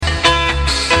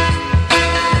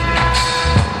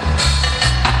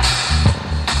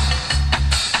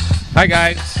Hi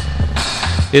guys,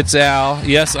 it's Al.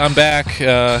 Yes, I'm back.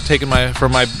 Taking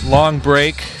my long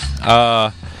break.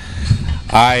 I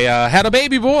had a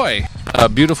baby boy, a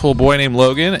beautiful boy named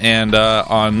Logan, and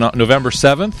on November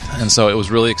 7th, and so it was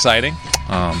really exciting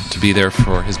to be there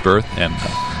for his birth, and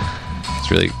it's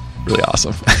really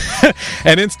awesome.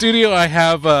 And in studio, I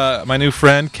have my new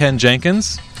friend Ken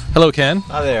Jenkins. Hello, Ken.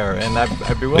 Hi there, and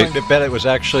I'd be willing to bet it was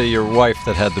actually your wife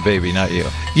that had the baby, not you.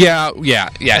 Yeah,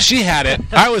 she had it.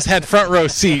 I had front row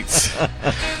seats,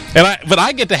 but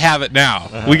I get to have it now.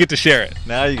 Uh-huh. We get to share it.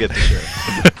 Now you get to share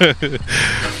it.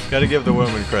 Got to give the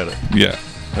woman credit. Yeah,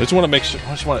 I just want to make sure.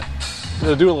 I just want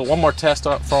to do one more test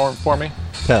for me.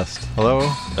 Test. Hello.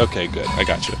 Okay, good. I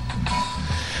got you.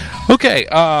 Okay.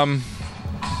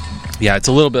 Yeah, it's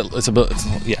a little bit.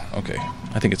 Yeah. Okay.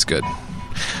 I think it's good.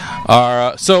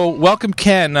 So welcome,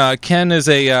 Ken. Ken is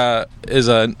a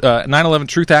 9/11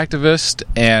 truth activist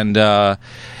and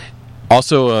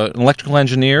also an electrical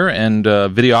engineer and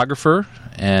videographer.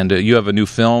 And you have a new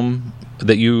film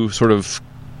that you sort of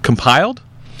compiled.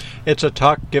 It's a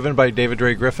talk given by David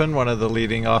Ray Griffin, one of the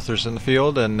leading authors in the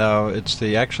field, and it's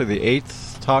actually the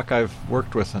 8th talk I've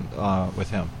worked with him.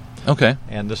 Okay.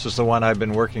 And this is the one I've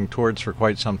been working towards for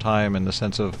quite some time, in the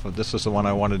sense of this is the one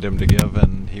I wanted him to give,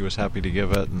 and he was happy to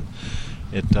give it. And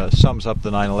it sums up the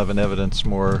 9/11 evidence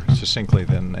more succinctly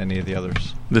than any of the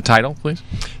others. The title, please?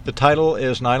 The title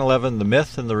is 9/11, The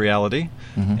Myth and the Reality.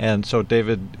 Mm-hmm. And so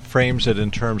David frames it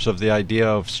in terms of the idea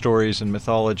of stories and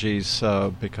mythologies,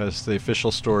 because the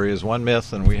official story is one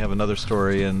myth, and we have another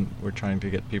story, and we're trying to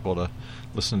get people to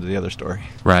listen to the other story.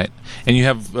 Right. And you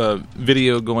have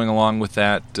video going along with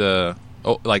that,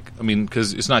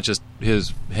 because it's not just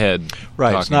his head.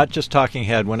 Right, talking. It's not just talking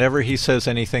head. Whenever he says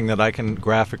anything that I can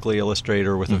graphically illustrate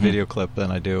or with a video clip, then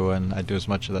I do, and I do as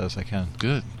much of that as I can.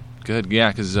 Good.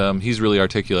 Yeah, because he's really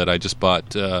articulate. I just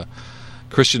bought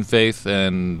Christian Faith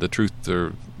and the Truth,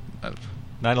 or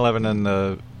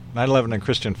 9/11 and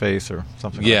Christian Faith, or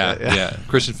something like that. Yeah,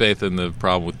 Christian Faith and the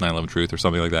Problem with 9/11 Truth, or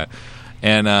something like that.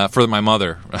 And for my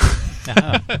mother,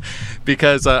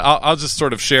 because I'll just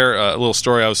sort of share a little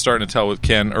story I was starting to tell with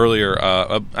Ken earlier.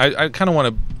 I kind of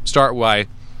want to start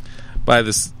by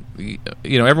this.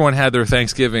 Everyone had their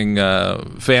Thanksgiving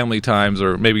family times,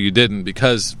 or maybe you didn't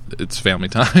because it's family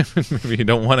time. Maybe you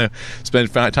don't want to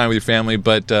spend time with your family,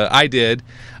 but I did.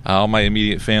 All my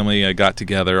immediate family got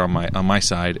together on my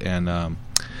side, and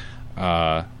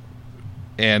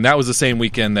that was the same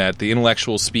weekend that the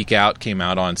Intellectuals Speak Out came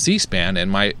out on C-SPAN,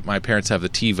 and my parents have the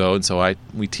TiVo, and so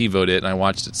we TiVo'd it, and I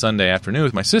watched it Sunday afternoon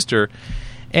with my sister.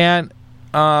 And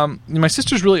my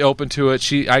sister's really open to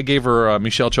it. I gave her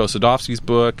Michelle Chossudovsky's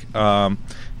book, and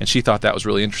she thought that was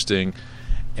really interesting,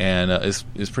 and is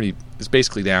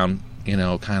basically down,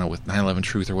 kind of with 9/11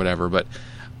 truth or whatever. But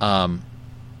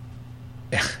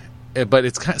but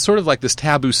it's sort of like this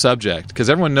taboo subject, because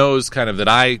everyone knows kind of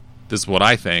that this is what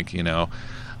I think,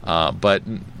 but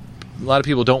a lot of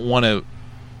people don't want to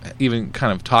even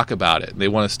kind of talk about it. They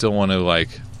still want to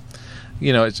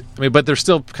but they're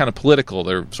still kind of political.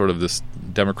 They're sort of this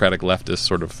democratic leftist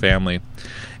sort of family.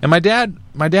 And my dad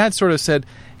sort of said,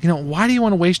 why do you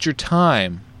want to waste your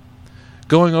time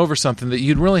going over something that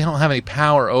you really don't have any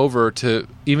power over, to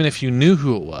even if you knew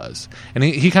who it was? And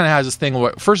he kind of has this thing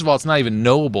where, first of all, it's not even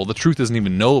knowable. The truth isn't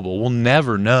even knowable. We'll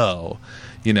never know.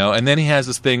 And then he has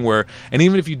this thing where, and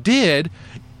even if you did,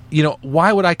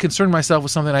 why would I concern myself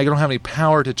with something I don't have any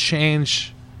power to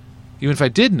change, even if I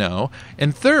did know?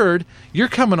 And third, you're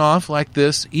coming off like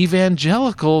this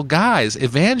evangelical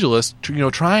evangelist,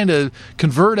 trying to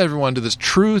convert everyone to this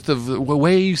truth of the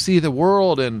way you see the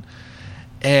world, and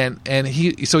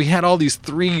he had all these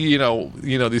three,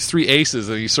 these three aces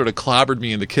that he sort of clobbered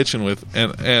me in the kitchen with,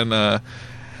 and I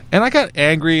got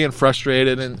angry and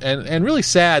frustrated and really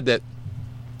sad that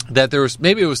there was,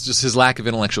 maybe it was just his lack of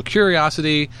intellectual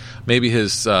curiosity, maybe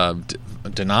his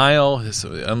denial, his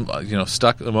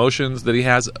stuck emotions that he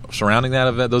has surrounding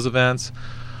those events,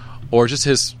 or just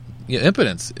his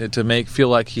impotence to feel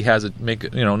like he has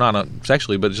not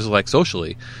sexually, but just like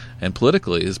socially and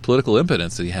politically, his political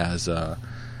impotence that he has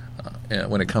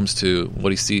when it comes to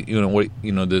what he sees,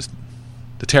 the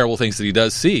terrible things that he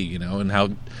does see, and how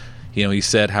he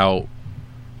said how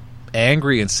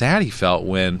angry and sad he felt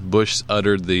when Bush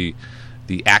uttered the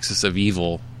axis of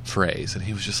evil phrase, and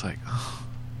he was just like, oh,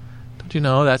 don't you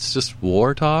know that's just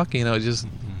war talk?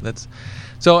 That's.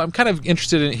 So I'm kind of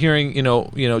interested in hearing,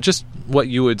 just what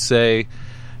you would say,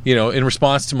 in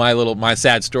response to my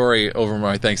sad story over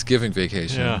my Thanksgiving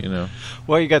vacation. Yeah.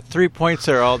 Well, you got 3 points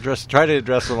there. I'll try to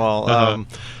address them all.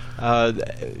 Uh-huh.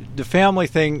 The family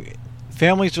thing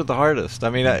Families are the hardest.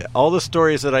 I mean, all the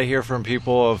stories that I hear from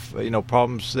people of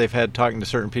problems they've had talking to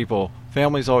certain people,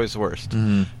 family's always the worst.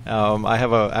 I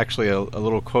have actually a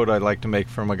little quote I'd like to make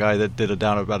from a guy that did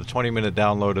about a 20-minute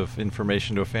download of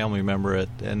information to a family member,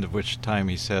 at the end of which time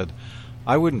he said,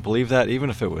 "I wouldn't believe that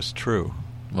even if it was true."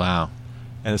 Wow.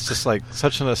 And it's just like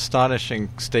such an astonishing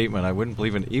statement. I wouldn't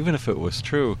believe it even if it was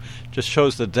true. Just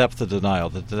shows the depth of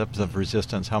denial, the depth of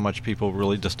resistance, how much people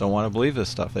really just don't want to believe this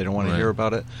stuff. They don't want to hear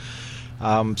about it.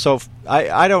 So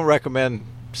I don't recommend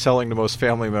selling to most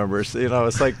family members.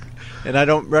 It's like, and I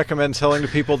don't recommend selling to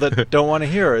people that don't want to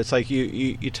hear. It's like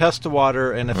you test the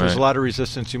water, and if there's a lot of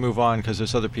resistance, you move on because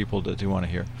there's other people that do want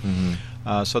to hear.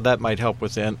 So that might help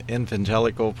with the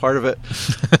evangelical part of it.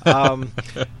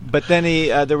 But then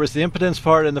there was the impotence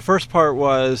part, and the first part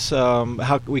was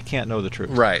how we can't know the truth.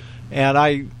 Right. And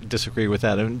I disagree with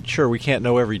that. And sure, we can't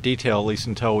know every detail, at least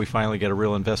until we finally get a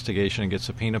real investigation and get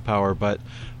subpoena power, but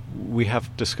we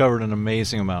have discovered an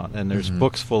amazing amount, and there's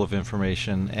books full of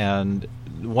information, and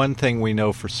one thing we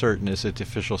know for certain is that the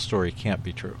official story can't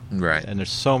be true. Right. And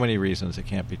there's so many reasons it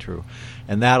can't be true.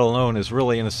 And that alone is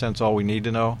really, in a sense, all we need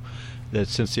to know, that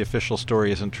since the official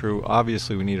story isn't true,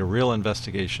 obviously we need a real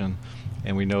investigation,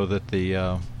 and we know that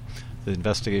the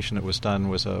investigation that was done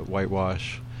was a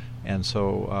whitewash. And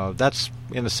so that's,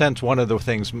 in a sense, one of the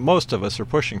things most of us are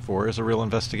pushing for is a real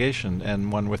investigation,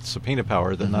 and one with subpoena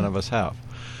power that none of us have.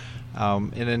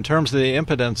 And in terms of the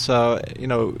impotence,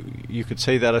 you could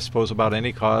say that, I suppose, about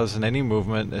any cause and any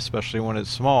movement, especially when it's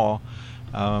small,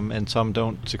 and some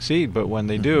don't succeed. But when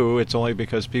they do, it's only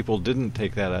because people didn't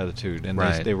take that attitude, and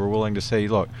they were willing to say,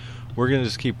 look, we're going to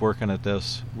just keep working at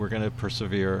this, we're going to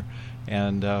persevere,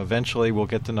 and eventually we'll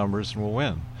get the numbers and we'll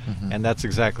win. And that's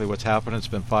exactly what's happened. It's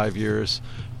been 5 years.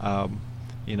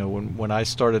 When I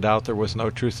started out, there was no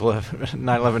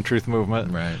 9/11 Truth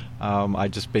Movement. Right. I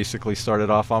just basically started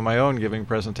off on my own, giving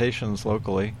presentations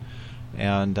locally,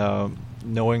 and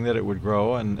knowing that it would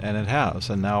grow, and it has.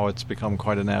 And now it's become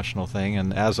quite a national thing.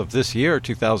 And as of this year,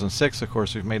 2006, of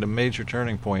course, we've made a major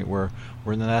turning point where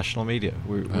we're in the national media.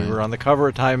 We were on the cover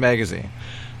of Time magazine.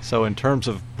 So in terms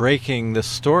of breaking this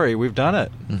story, we've done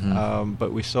it.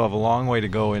 But we still have a long way to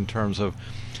go in terms of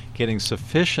getting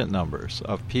sufficient numbers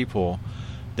of people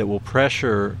that will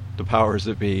pressure the powers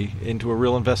that be into a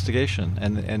real investigation.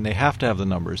 And they have to have the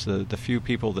numbers. The few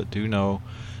people that do know,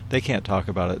 they can't talk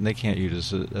about it, and they can't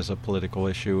use it as a political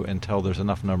issue until there's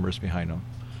enough numbers behind them.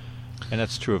 And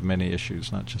that's true of many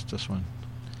issues, not just this one.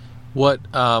 Why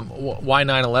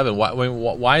 9/11?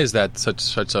 Why is that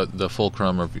such the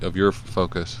fulcrum of your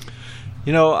focus?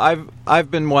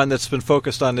 I've been one that's been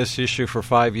focused on this issue for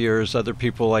 5 years. Other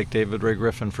people like David Ray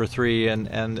Griffin for 3, and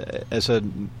as a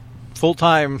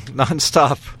full-time,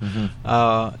 nonstop.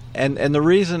 And the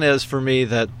reason is, for me,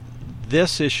 that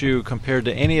this issue, compared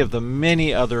to any of the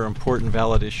many other important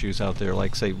valid issues out there,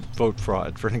 like, say, vote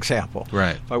fraud, for an example.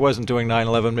 Right. If I wasn't doing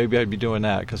 9/11, maybe I'd be doing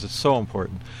that because it's so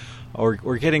important. Or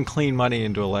getting clean money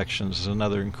into elections is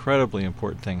another incredibly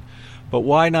important thing. But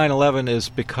why 9/11 is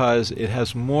because it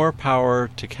has more power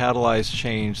to catalyze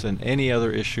change than any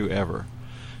other issue ever.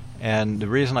 And the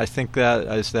reason I think that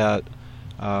is that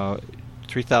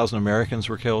 3,000 Americans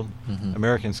were killed.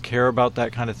 Americans care about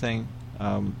that kind of thing.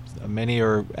 Many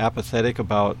are apathetic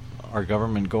about our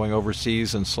government going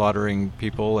overseas and slaughtering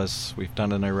people, as we've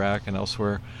done in Iraq and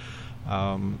elsewhere.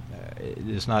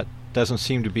 It doesn't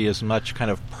seem to be as much kind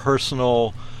of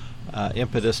personal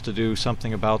impetus to do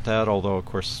something about that, although, of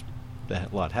course, a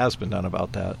lot has been done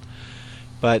about that.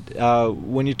 But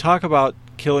when you talk about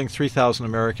killing 3,000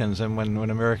 Americans, and when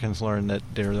Americans learn that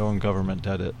their own government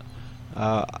did it,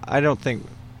 I don't think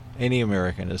any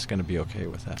American is going to be okay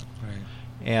with that. Right.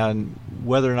 And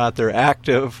whether or not they're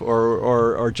active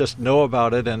or just know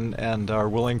about it and are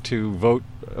willing to vote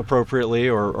appropriately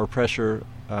or pressure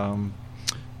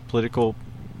political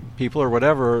people or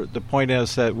whatever, the point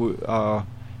is that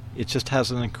it just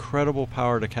has an incredible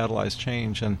power to catalyze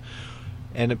change, and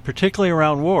particularly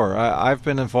around war. I've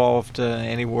been involved in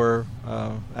anti-war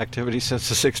activity since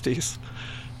the 60s.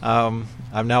 I'm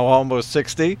now almost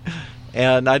 60,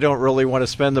 and I don't really want to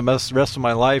spend the rest of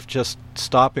my life just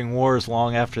stopping wars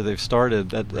long after they've started.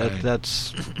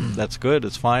 That's good.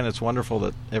 It's fine. It's wonderful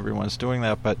that everyone's doing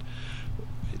that, but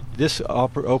this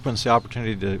opens the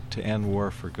opportunity to end war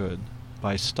for good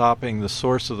by stopping the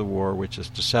source of the war, which is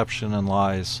deception and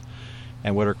lies,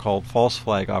 and what are called false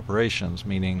flag operations,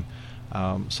 meaning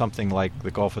something like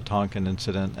the Gulf of Tonkin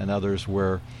incident and others,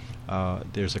 where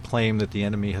there's a claim that the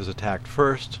enemy has attacked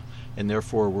first, and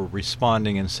therefore we're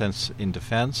responding in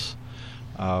defense.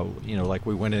 Like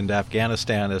we went into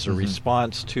Afghanistan as a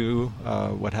response to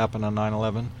what happened on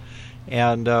 9/11.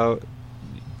 And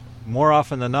more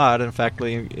often than not, in fact,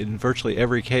 in virtually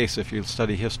every case, if you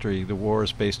study history, the war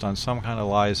is based on some kind of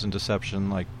lies and deception,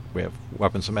 like we have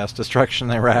weapons of mass destruction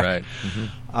in Iraq.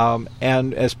 Right.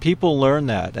 And as people learn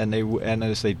that, and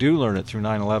as they do learn it through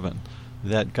 9/11,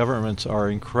 that governments are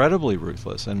incredibly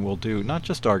ruthless and will do, not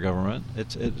just our government,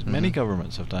 it's many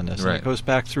governments have done this. Right. And it goes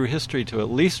back through history to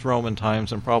at least Roman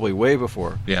times and probably way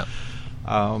before. Yeah.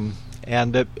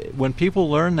 And that when people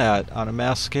learn that on a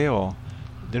mass scale,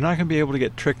 they're not going to be able to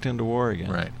get tricked into war again,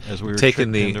 Right. as we were tricked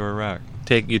into Iraq.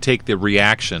 You take the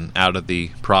reaction out of the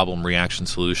problem reaction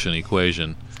solution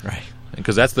equation, Right.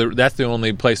 Because that's the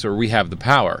only place where we have the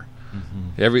power.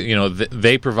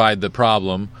 They provide the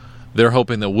problem. They're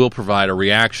hoping that we'll provide a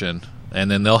reaction,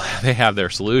 and then they have their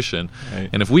solution. Right.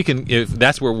 And if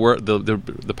that's where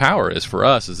the power is for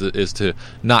us is to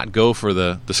not go for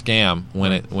the scam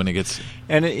when it gets.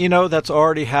 And that's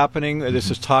already happening. This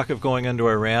is talk of going into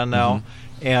Iran now,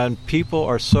 and people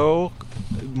are so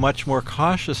much more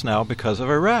cautious now because of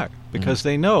Iraq, because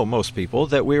they know, most people,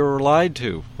 that we were lied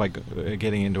to by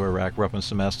getting into Iraq,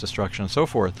 weapons of mass destruction and so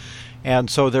forth. And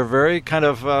so they're very kind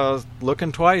of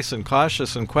looking twice and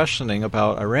cautious and questioning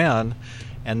about Iran,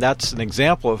 and that's an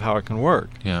example of how it can work.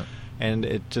 Yeah. And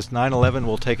 9/11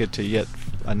 will take it to yet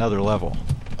another level.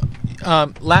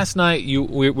 Last night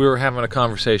we were having a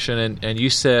conversation, and you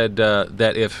said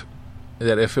that if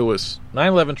it was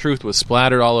 9/11 truth was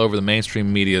splattered all over the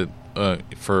mainstream media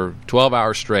for 12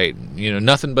 hours straight,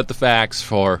 nothing but the facts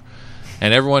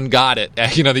and everyone got it,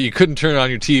 that you couldn't turn on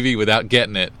your TV without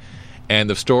getting it. And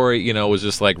the story, was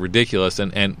just like ridiculous.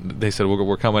 And they said,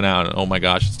 we're coming out, and oh my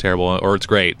gosh, it's terrible, or it's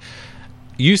great.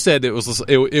 You said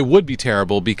it would be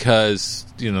terrible because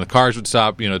the cars would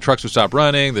stop, the trucks would stop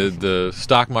running, the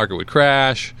stock market would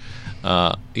crash,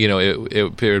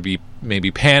 it would be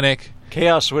maybe panic.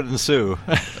 Chaos would ensue.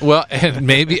 Well, and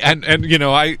maybe, and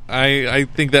I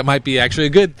think that might be actually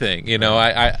a good thing.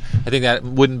 I think that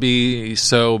wouldn't be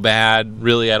so bad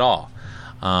really at all.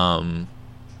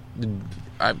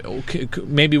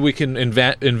 Maybe we can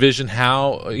envision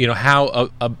how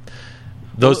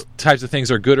those types of things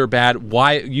are good or bad.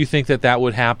 Why you think that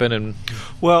would happen? And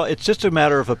well, it's just a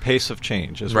matter of a pace of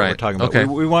change, is what we're talking about. Okay.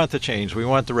 We want the change. We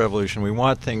want the revolution. We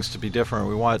want things to be different.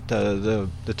 We want the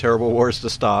terrible wars to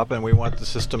stop, and we want the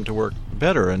system to work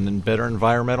better, and then better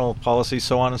environmental policies,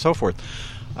 so on and so forth.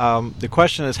 The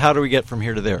question is, how do we get from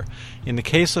here to there? In the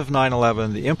case of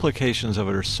 9/11, the implications of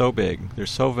it are so big, they're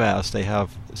so vast, they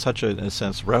have such in a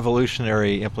sense,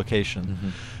 revolutionary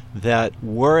implication that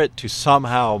were it to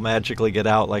somehow magically get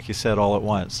out, like you said, all at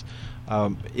once,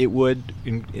 it would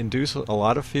induce a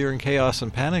lot of fear and chaos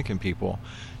and panic in people,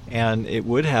 and it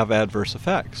would have adverse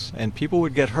effects, and people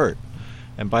would get hurt.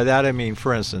 And by that I mean,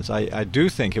 for instance, I do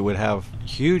think it would have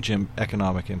huge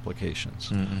economic implications.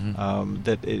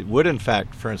 That it would, in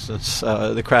fact, for instance,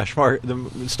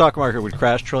 the stock market would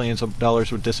crash, trillions of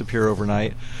dollars would disappear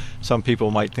overnight. Some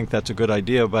people might think that's a good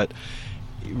idea, but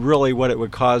really what it would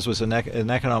cause was an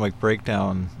economic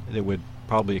breakdown that would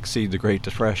probably exceed the Great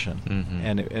Depression.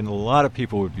 And a lot of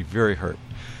people would be very hurt.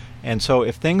 And so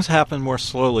if things happen more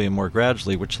slowly and more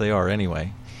gradually, which they are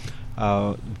anyway,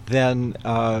 then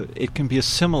it can be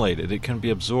assimilated, it can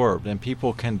be absorbed, and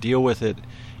people can deal with it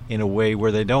in a way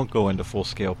where they don't go into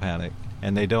full-scale panic,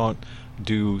 and they don't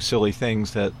do silly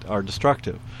things that are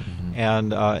destructive.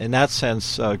 And in that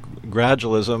sense,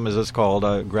 gradualism, as it's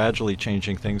called, gradually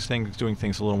changing things, doing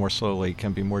things a little more slowly,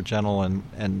 can be more gentle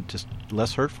and just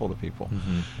less hurtful to people.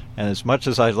 And as much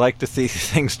as I'd like to see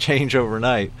things change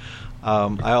overnight,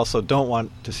 I also don't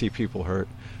want to see people hurt.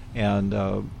 And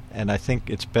I think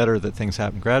it's better that things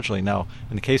happen gradually. Now,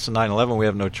 in the case of 9/11, we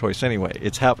have no choice anyway.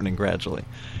 It's happening gradually.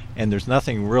 And there's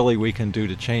nothing really we can do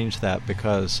to change that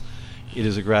because it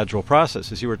is a gradual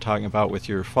process. As you were talking about with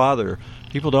your father,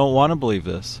 people don't want to believe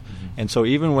this. And so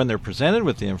even when they're presented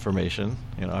with the information,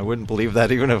 I wouldn't believe that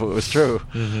even if it was true,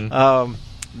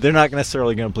 they're not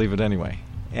necessarily going to believe it anyway.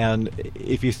 And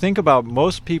if you think about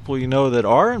most people that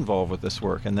are involved with this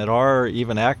work and that are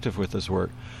even active with this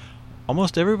work,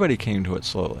 almost everybody came to it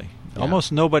slowly. Yeah.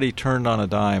 Almost nobody turned on a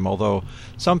dime, although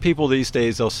some people these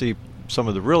days, they'll see some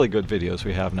of the really good videos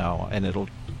we have now, and it'll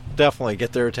definitely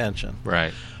get their attention.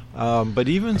 Right. But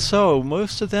even so,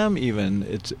 most of them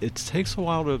it takes a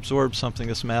while to absorb something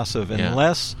this massive,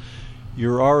 unless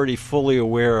you're already fully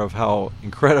aware of how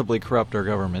incredibly corrupt our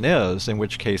government is, in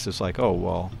which case it's like, oh,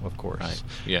 well, of course. Right.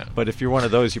 Yeah. But if you're one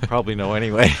of those, you probably know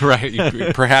anyway. Right.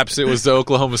 Perhaps it was the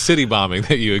Oklahoma City bombing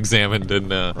that you examined.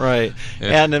 Right.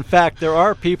 Yeah. And in fact, there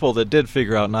are people that did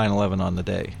figure out 9/11 on the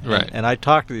day. Right. And I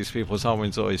talk to these people.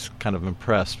 Someone's always kind of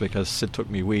impressed because it took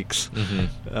me weeks,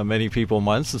 many people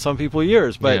months, and some people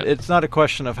years. But it's not a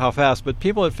question of how fast. But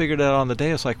people that figured it out on the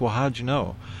day, it's like, well, how'd you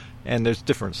know? And there's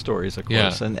different stories, of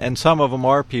course. Yeah. And some of them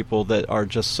are people that are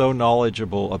just so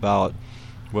knowledgeable about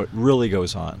what really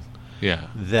goes on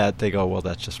that they go, well,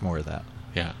 that's just more of that.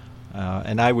 Yeah.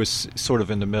 And I was sort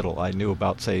of in the middle. I knew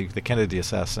about, say, the Kennedy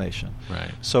assassination. Right.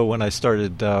 So when I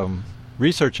started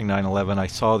researching 9/11, I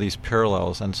saw these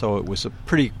parallels, and so it was a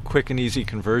pretty quick and easy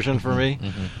conversion for me.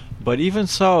 But even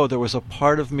so, there was a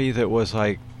part of me that was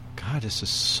like, God, this is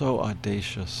so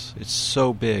audacious. It's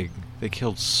so big. They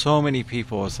killed so many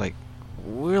people. It's like,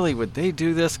 really, would they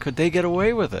do this? Could they get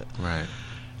away with it? Right.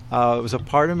 It was a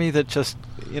part of me that just,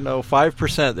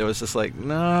 5%, there was just like,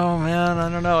 no, man, I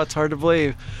don't know. It's hard to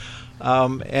believe.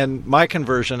 And my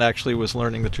conversion actually was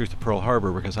learning the truth of Pearl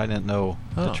Harbor, because I didn't know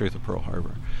the truth of Pearl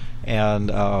Harbor.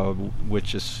 And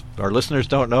which is, our listeners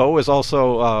don't know, is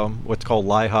also what's called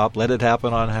LIHOP, let it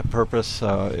happen on purpose.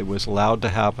 It was allowed to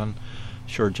happen.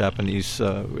 Sure, Japanese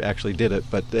actually did it,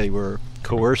 but they were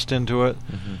coerced into it.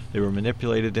 They were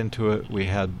manipulated into it. We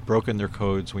had broken their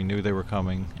codes. We knew they were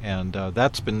coming, and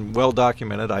that's been well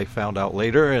documented. I found out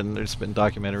later, and there's been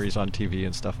documentaries on TV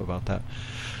and stuff about that.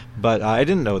 But I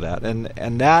didn't know that,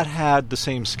 and that had the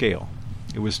same scale.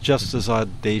 It was just as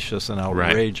audacious and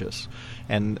outrageous,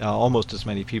 and almost as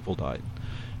many people died.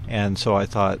 And so I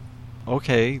thought,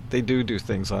 okay, they do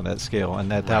things on that scale.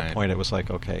 And at that point, it was like,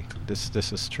 okay,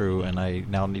 this is true, and I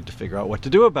now need to figure out what to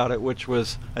do about it, which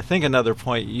was, I think, another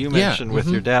point you mentioned with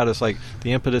your dad, is like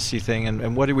the impetus-y thing,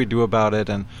 and what do we do about it,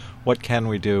 and what can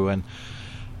we do? And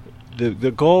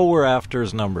the goal we're after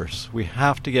is numbers. We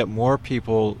have to get more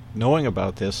people knowing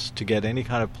about this to get any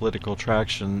kind of political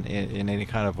traction in any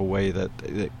kind of a way that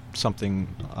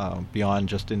something beyond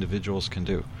just individuals can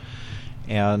do.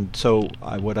 And so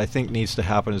what I think needs to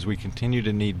happen is we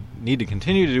need to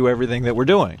continue to do everything that we're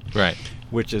doing. Right.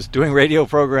 Which is doing radio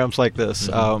programs like this,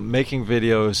 making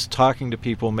videos, talking to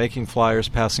people, making flyers,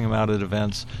 passing them out at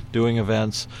events, doing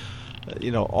events,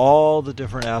 all the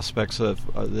different aspects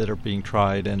that are being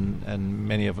tried, and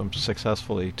many of them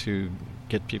successfully, to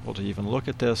get people to even look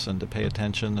at this and to pay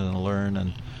attention and learn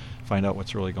and find out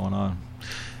what's really going on.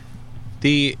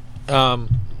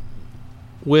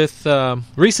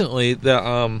 Recently,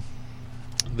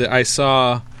 I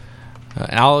saw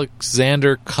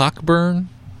Alexander Cockburn,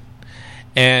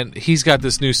 and he's got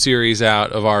this new series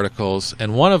out of articles,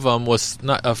 and one of them was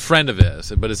not a friend of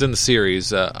his, but it's in the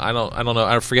series. I don't know.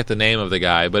 I forget the name of the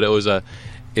guy, but it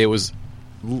was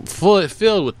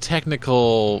filled with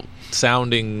technical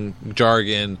sounding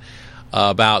jargon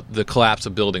about the collapse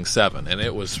of Building 7, and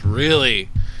it was really.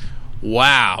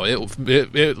 Wow,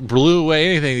 it blew away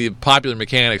anything the popular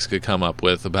mechanics could come up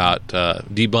with about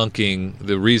debunking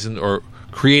the reason, or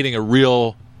creating a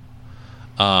real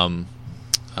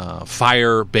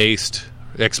fire-based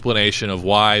explanation of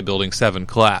why Building 7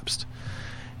 collapsed.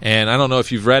 And I don't know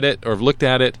if you've read it or have looked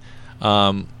at it.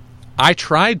 I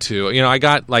tried to. I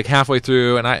got like halfway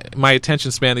through, and my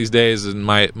attention span these days and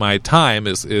my time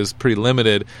is pretty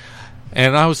limited.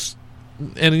 And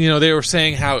they were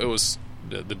saying how it was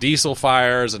the diesel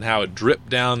fires and how it dripped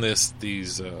down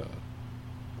these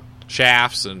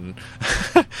shafts, and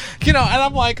and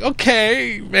I'm like,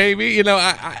 okay, maybe,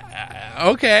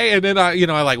 okay, and then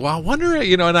I like, well, I wonder,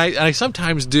 and I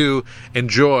sometimes do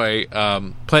enjoy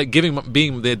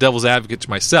being the devil's advocate to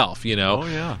myself,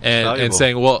 and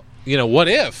saying, well, what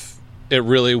if it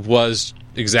really was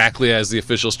exactly as the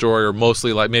official story, or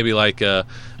mostly maybe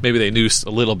they knew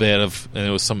a little bit of, and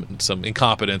there was some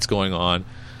incompetence going on.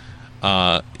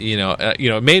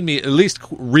 It made me at least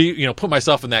put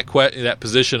myself in that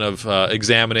position of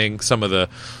examining some of the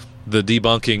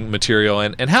debunking material,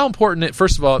 and how important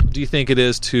first of all, do you think it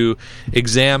is to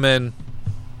examine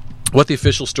what the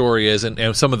official story is,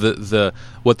 and some of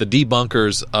what the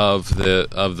debunkers of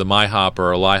the MIHOP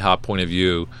or a LIHOP point of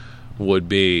view would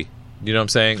be? You know what I'm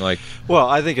saying? Well,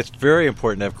 I think it's very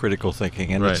important to have critical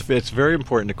thinking, and it's very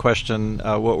important to question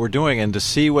what we're doing, and to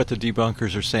see what the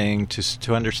debunkers are saying,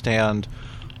 to understand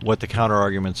what the counter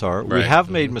arguments are. Right. We have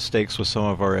made mistakes with some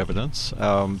of our evidence.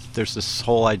 There's this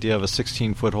whole idea of a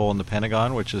 16-foot hole in the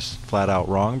Pentagon, which is flat out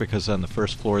wrong, because on the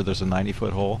first floor there's a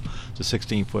 90-foot hole. The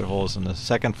 16-foot hole is in the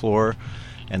second floor,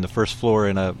 and the first floor,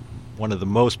 in one of the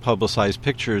most publicized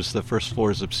pictures, the first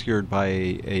floor is obscured by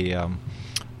a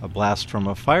blast from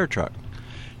a fire truck.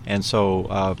 And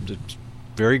so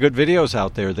very good videos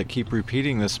out there that keep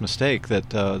repeating this mistake that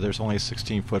there's only a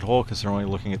 16-foot hole because they're only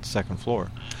looking at the second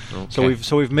floor. Okay.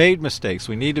 So we've made mistakes.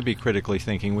 We need to be critically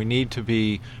thinking. We need to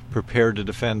be prepared to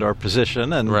defend our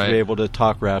position and Right. be able to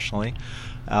talk rationally,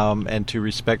 and to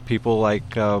respect people like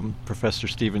Professor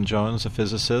Stephen Jones, a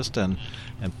physicist, and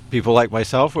people like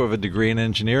myself who have a degree in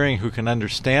engineering who can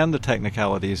understand the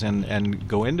technicalities and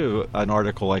go into an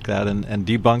article like that and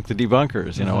debunk the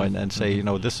debunkers, and say,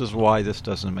 this is why this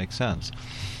doesn't make sense.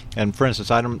 And for instance,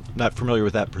 I'm not familiar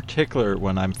with that particular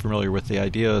one. I'm familiar with the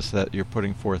ideas that you're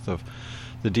putting forth of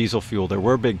the diesel fuel. There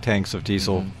were big tanks of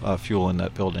diesel fuel in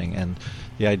that building, and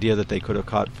the idea that they could have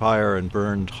caught fire and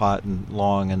burned hot and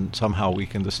long and somehow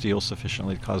weakened the steel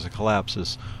sufficiently to cause a collapse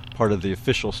is part of the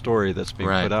official story that's being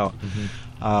Right. put out.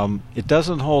 It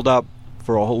doesn't hold up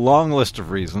for a whole long list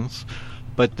of reasons,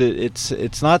 but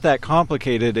it's not that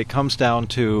complicated. It comes down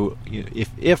to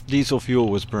if diesel fuel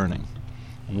was burning,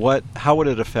 how would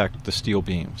it affect the steel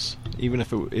beams? Even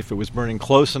if it was burning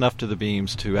close enough to the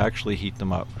beams to actually heat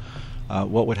them up,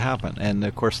 what would happen? And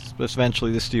of course,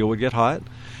 eventually the steel would get hot,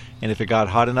 and if it got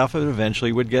hot enough, it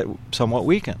eventually would get somewhat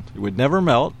weakened. It would never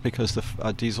melt because the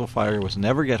diesel fire was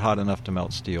never get hot enough to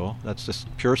melt steel. That's just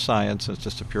pure science. It's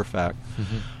just a pure fact.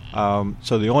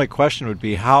 So the only question would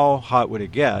be how hot would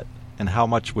it get, and how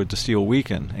much would the steel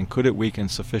weaken, and could it weaken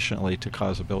sufficiently to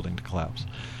cause a building to collapse?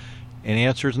 And the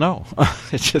answer is no.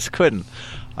 It just couldn't.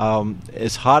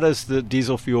 As hot as the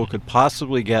diesel fuel could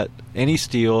possibly get, any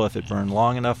steel, if it burned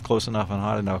long enough, close enough, and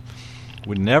hot enough,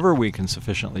 would never weaken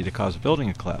sufficiently to cause a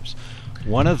building to collapse.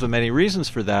 One of the many reasons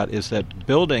for that is that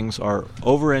buildings are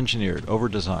over-engineered,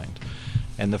 over-designed.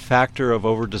 And the factor of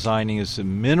over-designing is a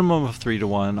minimum of 3 to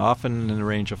 1, often in the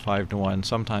range of 5 to 1,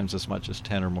 sometimes as much as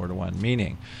 10 or more to 1,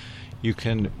 meaning you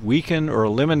can weaken or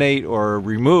eliminate or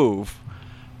remove,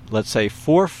 let's say,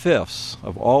 4/5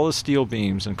 of all the steel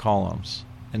beams and columns,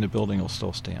 and the building will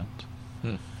still stand.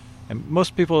 And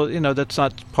most people, that's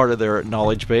not part of their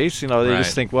knowledge base. They Right.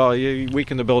 just think, well, you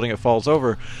weaken the building, it falls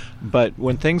over. But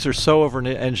when things are so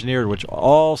over-engineered, which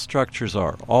all structures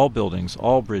are, all buildings,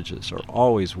 all bridges are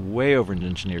always way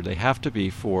over-engineered. They have to be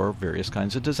for various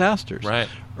kinds of disasters. Right.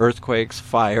 Earthquakes,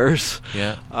 fires.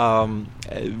 Yeah.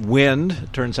 Wind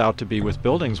turns out to be, with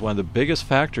buildings, one of the biggest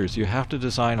factors. You have to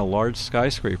design a large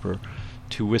skyscraper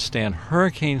to withstand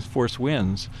hurricane-force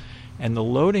winds, and the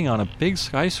loading on a big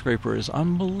skyscraper is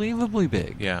unbelievably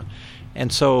big. Yeah.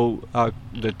 And so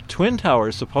the Twin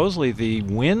Towers, supposedly the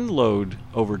wind load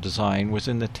over design was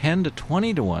in the 10 to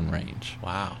 20 to 1 range.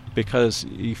 Wow. Because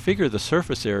you figure the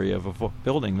surface area of a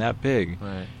building that big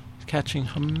Right. is catching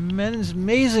an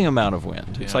amazing amount of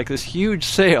wind. It's Yeah. like this huge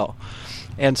sail.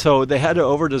 And so they had to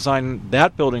over-design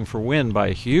that building for wind by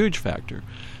a huge factor.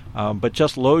 But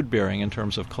just load-bearing in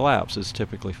terms of collapse is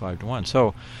typically 5 to 1.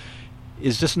 So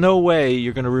is just no way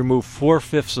you're going to remove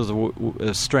 4/5 of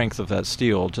the strength of that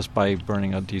steel just by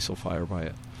burning a diesel fire by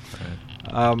it.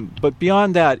 Right. But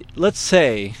beyond that, let's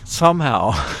say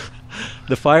somehow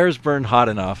the fires burned hot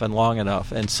enough and long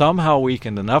enough and somehow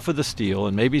weakened enough of the steel,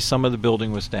 and maybe some of the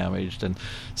building was damaged, and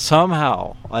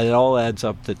somehow it all adds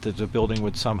up that the building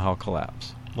would somehow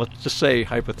collapse. Let's just say,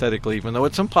 hypothetically, even though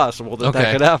it's impossible that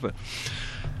Okay. could happen,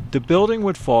 the building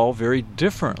would fall very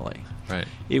differently. Right.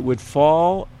 It would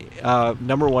fall,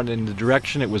 number one, in the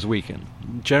direction it was weakened.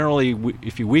 Generally,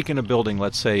 if you weaken a building,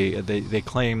 let's say they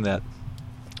claim that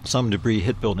some debris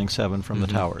hit Building 7 from the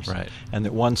towers, Right. and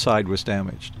that one side was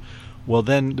damaged. Well,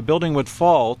 then the building would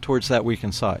fall towards that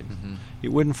weakened side.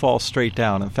 It wouldn't fall straight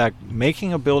down. In fact,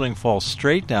 making a building fall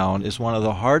straight down is one of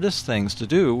the hardest things to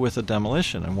do with a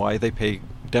demolition, and why they pay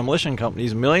demolition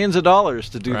companies millions of dollars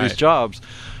to do Right. these jobs.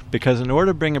 Because in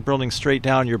order to bring a building straight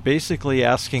down, you're basically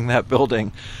asking that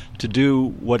building to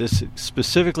do what is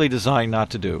specifically designed not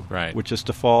to do, Right. which is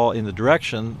to fall in the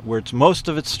direction where most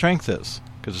of its strength is,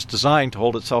 because it's designed to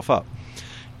hold itself up.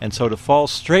 And so to fall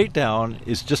straight down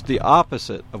is just the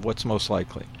opposite of what's most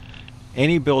likely.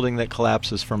 Any building that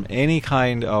collapses from any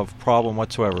kind of problem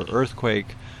whatsoever,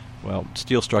 earthquake, well,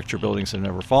 steel structure buildings have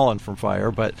never fallen from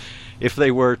fire, but if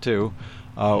they were to,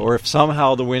 or if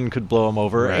somehow the wind could blow them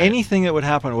over, Right. anything that would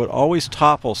happen would always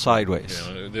topple sideways.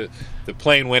 The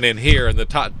plane went in here, and the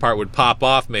top part would pop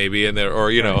off, maybe, and there, or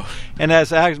Right. And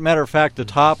as a matter of fact, the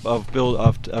top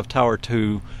of Tower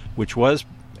 2, which was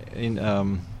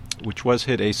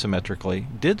hit asymmetrically,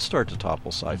 did start to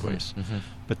topple sideways.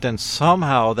 But then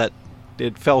somehow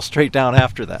it fell straight down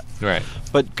after that. Right.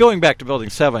 But going back to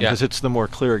Building 7, Yeah. because it's the more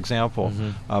clear example,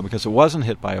 because it wasn't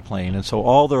hit by a plane, and so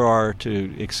all there are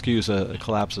to excuse a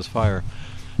collapse is fire.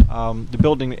 The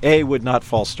Building A would not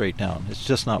fall straight down. It's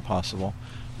just not possible.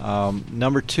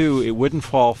 Number two, it wouldn't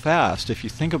fall fast. If you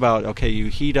think about, okay, you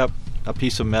heat up a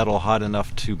piece of metal hot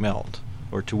enough to melt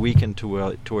or to weaken to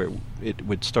where it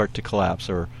would start to collapse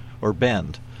or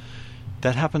bend.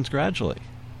 That happens gradually.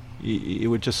 It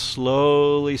would just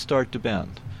slowly start to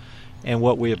bend. And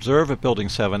what we observe at Building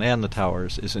 7 and the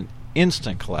towers is an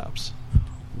instant collapse.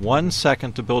 1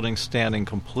 second the building's standing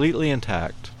completely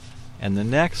intact, and the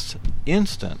next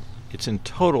instant it's in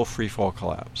total free fall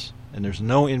collapse. And there's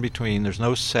no in between, there's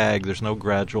no sag, there's no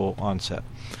gradual onset.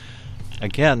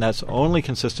 Again, that's only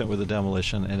consistent with a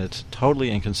demolition, and it's totally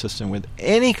inconsistent with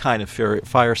any kind of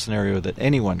fire scenario that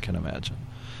anyone can imagine.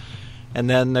 And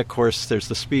then, of course, there's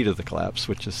the speed of the collapse,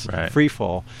 which is free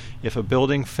fall. If a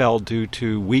building fell due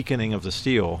to weakening of the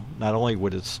steel, not only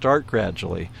would it start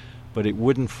gradually, but it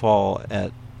wouldn't fall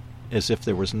as if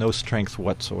there was no strength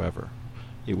whatsoever.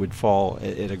 It would fall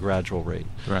at a gradual rate.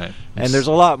 Right. And there's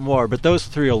a lot more, but those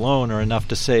three alone are enough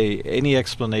to say any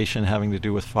explanation having to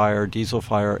do with fire, diesel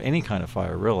fire, any kind of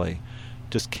fire really,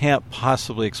 just can't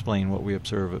possibly explain what we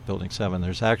observe at Building 7.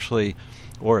 There's actually,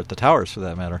 or at the towers for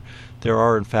that matter, there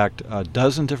are in fact a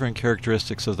dozen different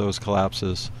characteristics of those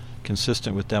collapses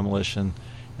consistent with demolition,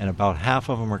 and about half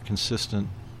of them are consistent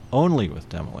only with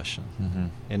demolition. Mm-hmm.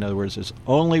 In other words, the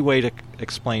only way to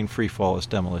explain free fall is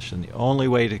demolition. The only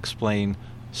way to explain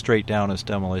straight down is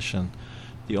demolition.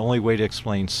 The only way to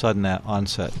explain sudden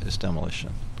onset is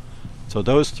demolition. So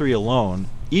those three alone,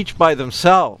 each by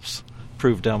themselves,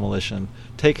 prove demolition.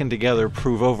 Taken together,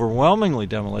 prove overwhelmingly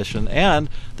demolition. And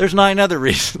there's 9 other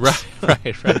reasons.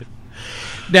 Right.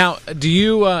 Now, do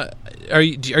you are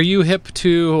you hip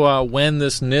to when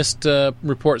this NIST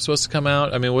report's supposed to come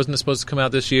out? I mean, wasn't it supposed to come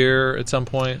out this year at some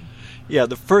point? Yeah,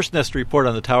 the first NIST report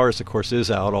on the towers, of course, is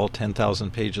out, all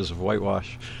 10,000 pages of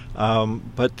whitewash.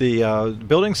 But the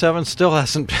Building 7 still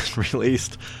hasn't been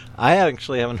released. I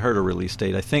actually haven't heard a release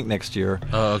date. I think next year.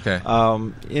 Oh, okay.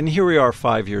 And here we are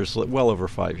 5 years, well over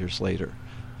 5 years later.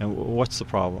 And what's the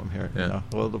problem here? Yeah. You know?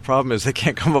 Well, the problem is they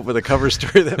can't come up with a cover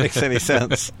story that makes any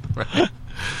sense. Right.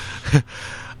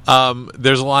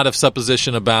 There's a lot of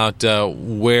supposition about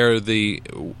where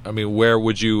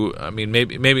would you? I mean,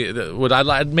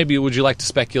 maybe would you like to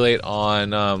speculate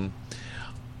on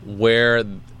where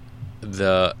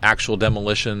the actual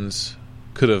demolitions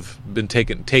could have been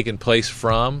taken place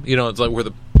from? You know, it's like where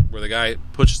the guy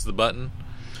pushes the button.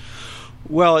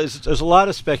 Well, there's a lot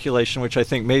of speculation, which I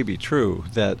think may be true,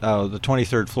 that the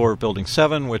 23rd floor of Building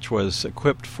 7, which was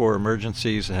equipped for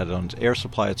emergencies, it had its own air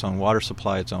supply, its own water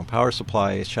supply, its own power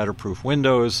supply, shatterproof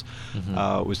windows,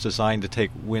 was designed to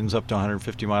take winds up to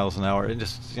 150 miles an hour. It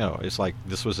just, it's like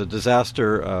this was a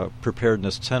disaster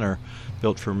preparedness center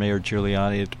built for Mayor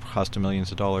Giuliani. It cost him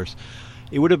millions of dollars.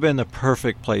 It would have been the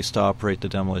perfect place to operate the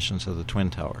demolitions of the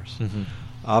Twin Towers. Mm-hmm.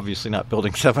 Obviously not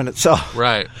Building 7 itself.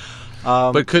 Right.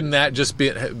 But couldn't that just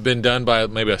been done by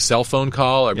maybe a cell phone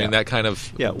call? I mean, that kind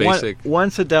of basic...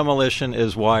 Once a demolition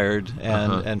is wired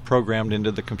and programmed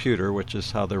into the computer, which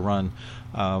is how they're run,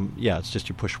 it's just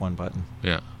you push one button.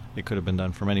 Yeah. It could have been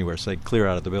done from anywhere, so they clear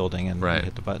out of the building and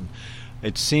hit the button.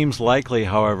 It seems likely,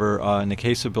 however, in the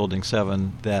case of Building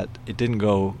 7, that it didn't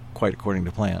go quite according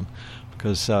to plan,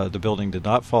 because the building did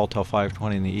not fall till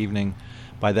 5:20 in the evening.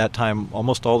 By that time,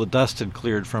 almost all the dust had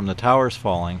cleared from the towers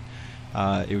falling.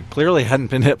 It clearly hadn't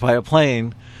been hit by a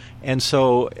plane, and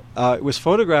so it was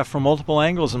photographed from multiple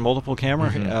angles and multiple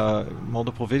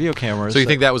multiple video cameras. So you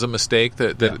think that was a mistake,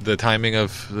 that the timing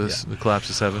of the collapse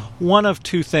of 7? One of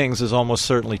two things is almost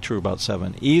certainly true about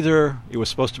 7. Either it was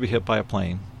supposed to be hit by a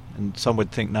plane, and some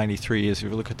would think 93 is.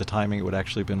 If you look at the timing, it would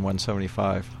actually have been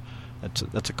 175.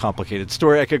 That's a complicated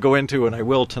story I could go into, and I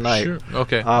will tonight. Sure.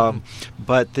 Okay.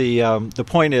 But the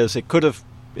point is, it could have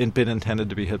been intended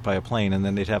to be hit by a plane, and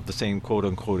then they'd have the same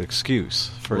quote-unquote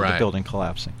excuse for the building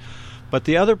collapsing. But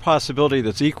the other possibility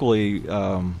that's equally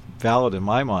valid in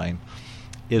my mind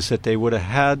is that they would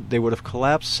have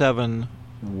collapsed 7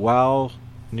 while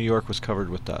New York was covered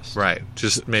with dust. Right.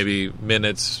 Just maybe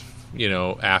minutes,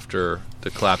 after the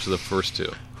collapse of the first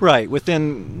 2. Right.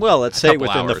 Within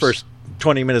the first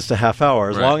 20 minutes to half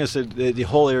hour, as long as the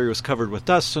whole area was covered with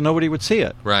dust, so nobody would see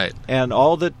it. Right. And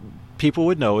all that people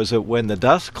would know is that when the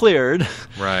dust cleared,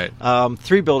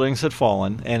 3 buildings had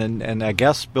fallen, and I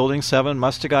guess Building 7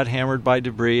 must have got hammered by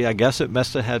debris. I guess it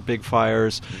must have had big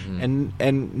fires, and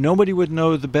nobody would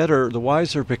know the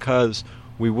wiser, because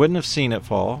we wouldn't have seen it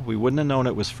fall. We wouldn't have known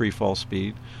it was free fall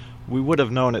speed. We would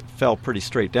have known it fell pretty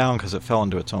straight down because it fell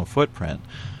into its own footprint,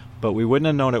 but we wouldn't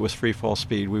have known it was free fall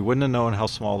speed. We wouldn't have known how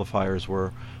small the fires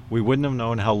were. We wouldn't have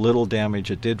known how little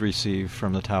damage it did receive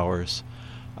from the towers.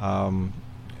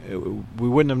 We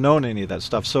wouldn't have known any of that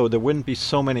stuff, so there wouldn't be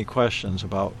so many questions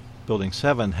about Building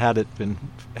 7 had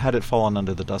it fallen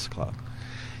under the dust cloud.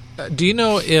 Do you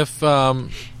know if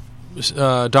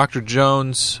Dr.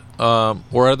 Jones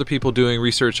or other people doing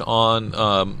research on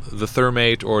the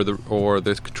thermate or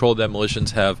the controlled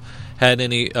demolitions have had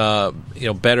any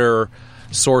better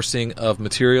sourcing of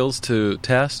materials to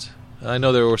test? I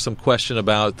know there was some question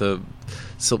about the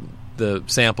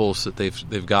samples that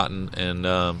they've gotten,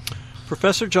 and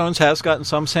Professor Jones has gotten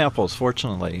some samples,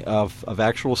 fortunately, of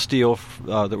actual steel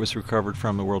that was recovered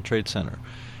from the World Trade Center.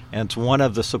 And it's one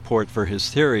of the support for his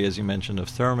theory, as you mentioned, of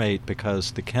thermate,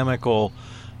 because the chemical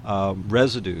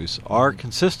residues are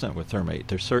consistent with thermate.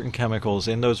 There's certain chemicals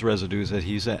in those residues that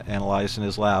he's analyzed in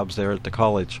his labs there at the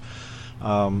college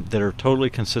that are totally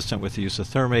consistent with the use of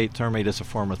thermate. Thermate is a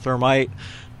form of thermite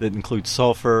that includes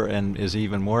sulfur and is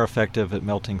even more effective at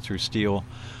melting through steel.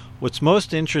 What's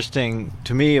most interesting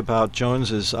to me about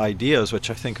Jones's ideas, which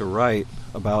I think are right,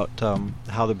 about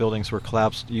how the buildings were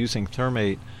collapsed using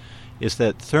thermate, is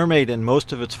that thermate in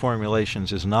most of its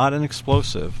formulations is not an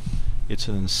explosive, it's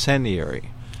an incendiary.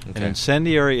 Okay. An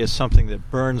incendiary is something that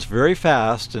burns very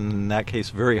fast, and in that case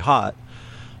very hot,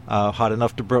 hot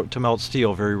enough to melt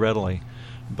steel very readily,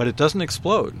 but it doesn't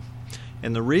explode.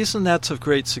 And the reason that's of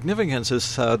great significance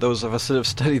is, those of us that have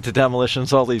studied the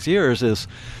demolitions all these years, is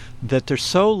that there's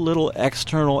so little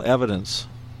external evidence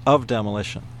of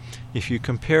demolition. If you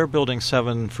compare Building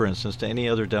 7, for instance, to any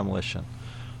other demolition,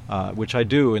 which I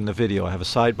do in the video, I have a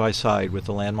side-by-side with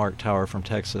the landmark tower from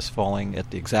Texas falling at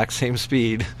the exact same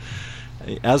speed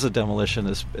as a demolition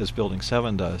as Building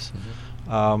 7 does.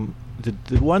 Mm-hmm.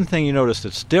 The one thing you notice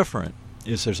that's different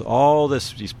is there's all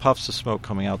these puffs of smoke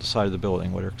coming out the side of the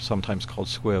building, what are sometimes called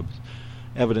squibs,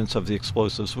 evidence of the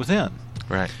explosives within.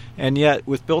 Right. And yet,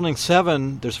 with Building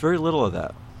 7, there's very little of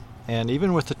that. And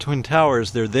even with the Twin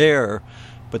Towers, they're there,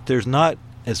 but there's not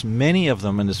as many of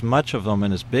them and as much of them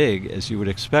and as big as you would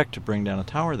expect to bring down a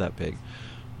tower that big.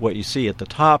 What you see at the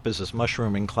top is this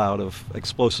mushrooming cloud of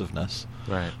explosiveness.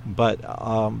 Right. But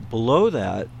below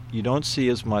that, you don't see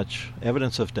as much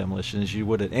evidence of demolition as you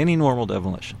would at any normal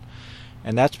demolition.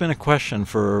 And that's been a question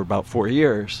for about 4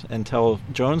 years until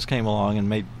Jones came along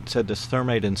and said this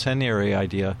thermate incendiary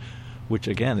idea, which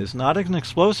again is not an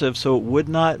explosive, so it would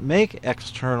not make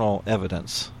external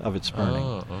evidence of its burning.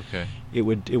 Oh, okay. It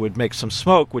would make some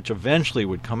smoke, which eventually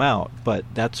would come out, but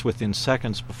that's within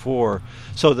seconds before.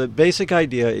 So the basic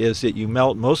idea is that you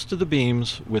melt most of the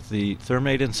beams with the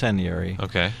thermate incendiary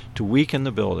to weaken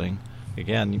the building.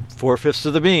 Again, 4/5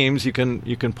 of the beams you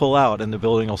can pull out, and the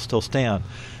building will still stand.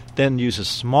 Then use a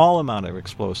small amount of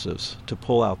explosives to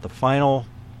pull out the final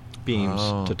beams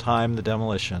to time the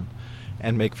demolition,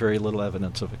 and make very little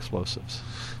evidence of explosives.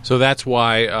 So that's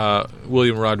why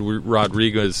William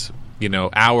Rodriguez,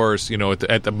 hours,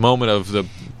 at the moment of the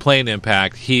plane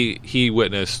impact, he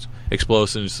witnessed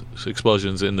explosions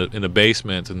in the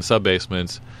basements and the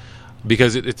sub-basements,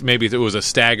 because maybe it was a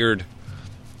staggered.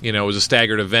 It was a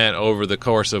staggered event over the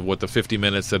course of the 50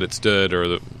 minutes that it stood, or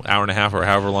the hour and a half, or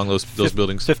however long those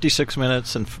buildings. 56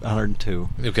 minutes and 102.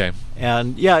 Okay.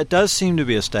 And yeah, it does seem to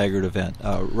be a staggered event.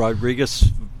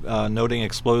 Rodriguez noting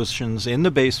explosions in the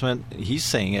basement. He's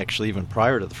saying actually even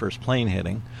prior to the first plane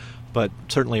hitting, but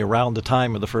certainly around the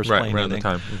time of the first plane around hitting. The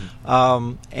time.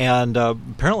 Mm-hmm. And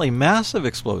apparently massive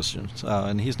explosions.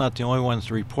 And he's not the only one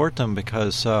to report them,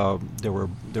 because there were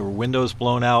windows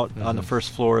blown out on the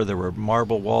first floor. There were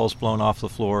marble walls blown off the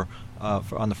floor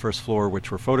on the first floor, which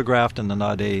were photographed in the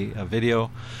Nade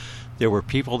video. There were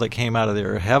people that came out of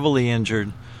there heavily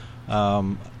injured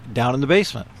down in the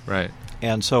basement. Right.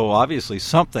 And so obviously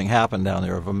something happened down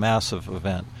there of a massive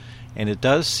event. And it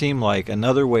does seem like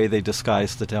another way they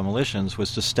disguised the demolitions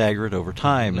was to stagger it over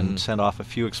time and send off a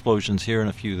few explosions here and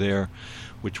a few there,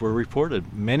 which were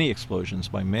reported, many explosions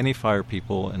by many fire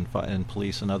people and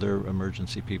police and other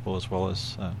emergency people, as well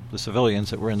as the civilians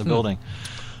that were in the building.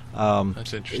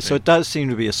 That's interesting. So it does seem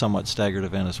to be a somewhat staggered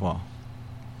event as well.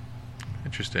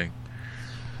 Interesting.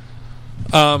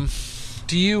 Do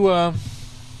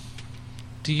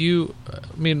you?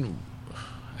 I mean,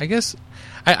 I guess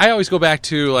I always go back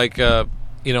to how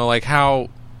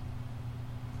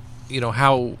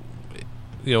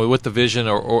what the vision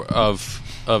or of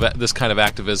this kind of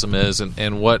activism is,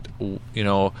 and what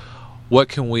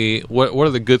can we what are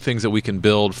the good things that we can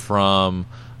build from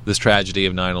this tragedy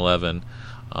of 9/11.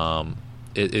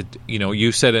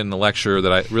 You said in the lecture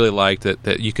that I really liked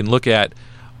that you can look at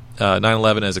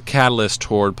 9/11 as a catalyst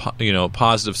toward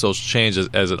positive social change,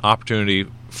 as an opportunity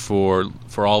for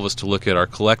all of us to look at our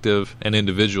collective and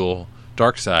individual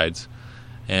dark sides,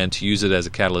 and to use it as a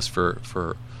catalyst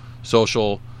for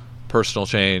social, personal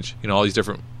change. All these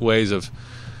different ways of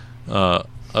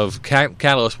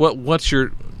catalyst.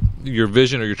 your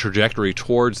vision or your trajectory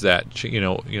towards that?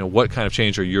 What kind of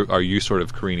change are you sort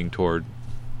of careening toward?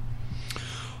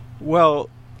 Well,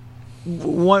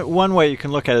 one way you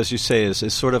can look at it, as you say,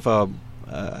 is sort of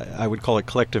I would call it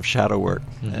collective shadow work.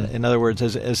 Mm-hmm. In other words,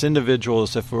 as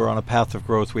individuals, if we're on a path of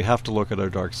growth, we have to look at our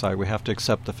dark side. We have to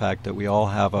accept the fact that we all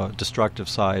have a destructive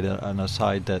side and a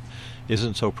side that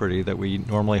isn't so pretty that we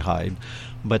normally hide,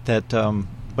 but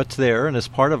it's there and is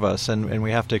part of us, and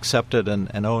we have to accept it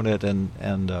and own it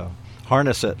and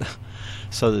harness it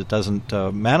so that it doesn't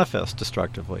manifest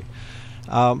destructively.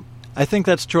 I think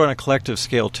that's true on a collective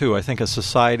scale, too. I think a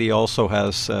society also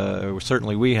has,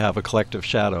 certainly we have a collective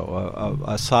shadow,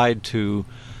 a side to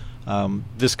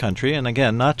this country. And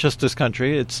again, not just this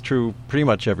country. It's true pretty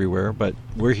much everywhere. But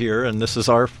we're here, and this is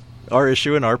our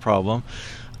issue and our problem.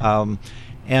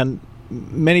 And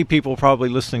many people probably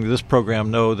listening to this program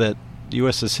know that the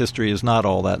U.S.'s history is not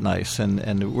all that nice.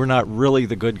 And we're not really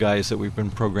the good guys that we've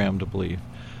been programmed to believe.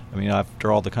 I mean,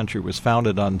 after all, the country was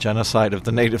founded on genocide of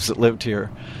the natives that lived here.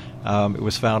 It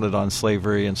was founded on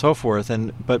slavery and so forth.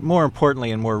 But more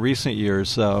importantly, in more recent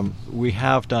years, we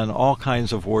have done all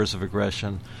kinds of wars of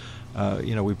aggression.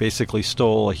 We basically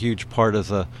stole a huge part of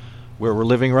where we're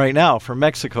living right now from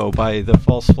Mexico by the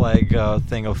false flag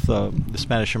thing of the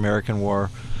Spanish-American War,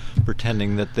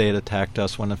 pretending that they had attacked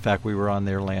us when in fact we were on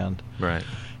their land. Right.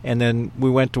 And then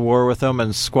we went to war with them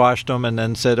and squashed them and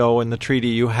then said, in the treaty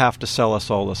you have to sell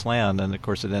us all this land. And of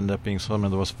course it ended up being some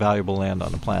of the most valuable land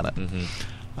on the planet. Mm-hmm.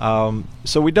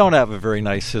 So we don't have a very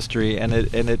nice history, and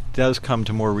it does come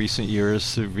to more recent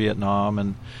years through Vietnam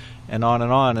and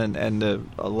on and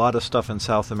a lot of stuff in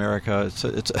South America.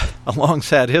 It's a long,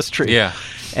 sad history. Yeah,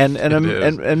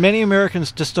 and many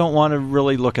Americans just don't want to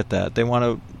really look at that. They want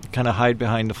to kind of hide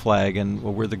behind the flag, and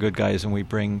we're the good guys, and we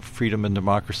bring freedom and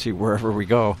democracy wherever we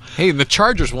go. Hey, the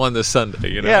Chargers won this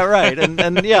Sunday, Yeah, right.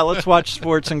 And yeah, let's watch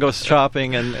sports and go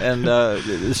shopping, and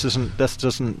this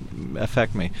doesn't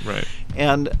affect me. Right.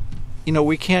 And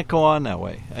we can't go on that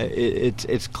way.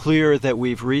 It's clear that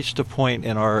we've reached a point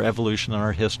in our evolution and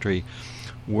our history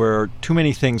where too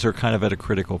many things are kind of at a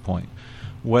critical point.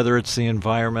 Whether it's the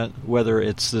environment, whether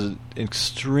it's the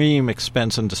extreme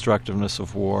expense and destructiveness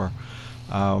of war.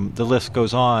 The list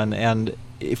goes on, and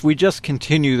if we just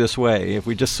continue this way, if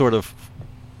we just sort of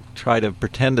try to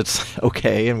pretend it's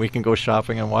okay and we can go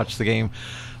shopping and watch the game,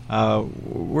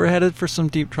 we're headed for some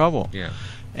deep trouble. Yeah.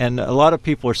 And a lot of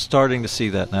people are starting to see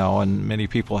that now, and many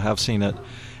people have seen it.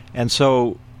 And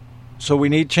so we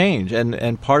need change,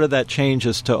 and part of that change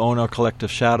is to own a collective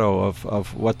shadow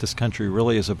of what this country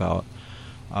really is about.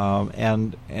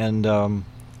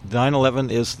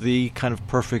 9/11 is the kind of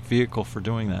perfect vehicle for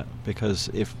doing that, because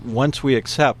once we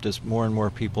accept, as more and more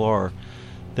people are,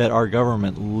 that our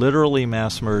government literally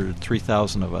mass murdered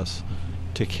 3,000 of us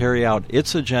to carry out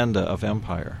its agenda of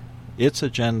empire, its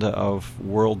agenda of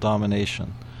world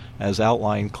domination, as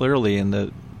outlined clearly in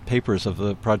the papers of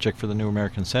the Project for the New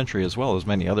American Century, as well as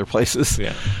many other places.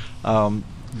 Yeah.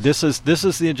 This is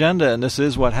the agenda, and this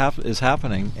is what is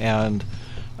happening, and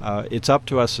it's up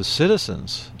to us as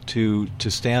citizens to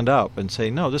stand up and say,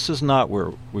 no, this is not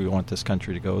where we want this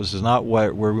country to go. This is not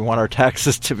where we want our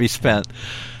taxes to be spent.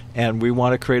 And we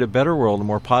want to create a better world, a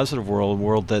more positive world, a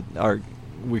world that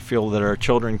we feel that our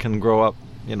children can grow up,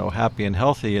 happy and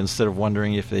healthy, instead of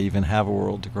wondering if they even have a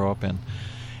world to grow up in.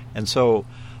 And so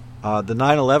the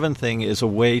 9/11 thing is a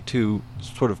way to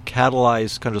sort of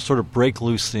catalyze, sort of break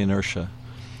loose the inertia,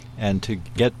 and to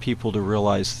get people to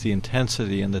realize the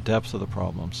intensity and the depth of the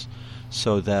problems,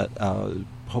 so that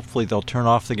hopefully they'll turn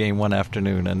off the game one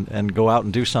afternoon and go out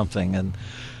and do something, and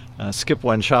skip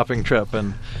one shopping trip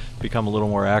and become a little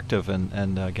more active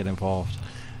and get involved.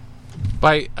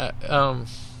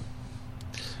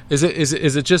 Is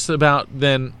it just about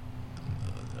then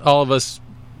all of us,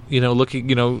 looking,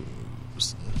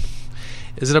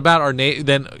 is it about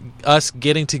then us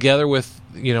getting together with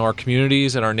our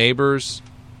communities and our neighbors?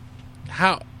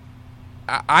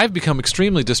 I've become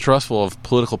extremely distrustful of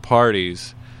political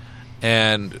parties.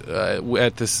 And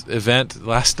at this event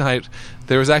last night,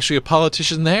 there was actually a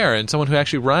politician there and someone who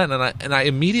actually ran, and I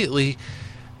immediately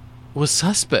was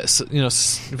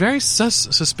suspicious, very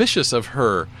suspicious of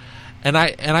her, and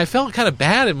I felt kind of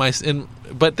bad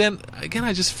but then again,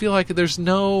 I just feel like there's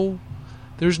no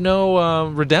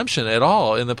redemption at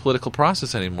all in the political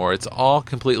process anymore. It's all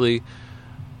completely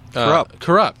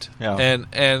corrupt. Yeah.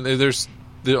 And there's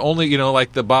the only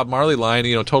like the Bob Marley line,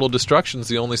 total destruction is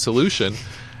the only solution.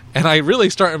 And I'm really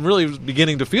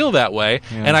beginning to feel that way.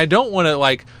 Yeah. And I don't want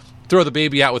to throw the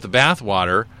baby out with the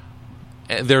bathwater.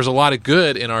 There's a lot of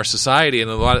good in our society and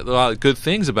a lot of good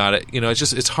things about it.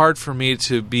 It's hard for me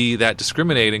to be that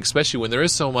discriminating, especially when there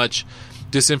is so much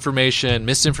disinformation,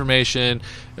 misinformation,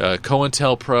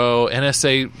 COINTELPRO,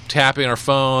 NSA tapping our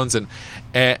phones, and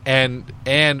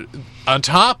on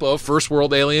top of first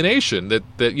world alienation. That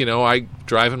I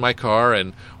drive in my car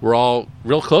and we're all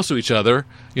real close to each other.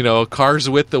 Cars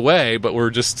width the way, but we're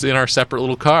just in our separate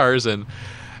little cars, and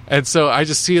so I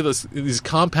just see these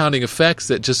compounding effects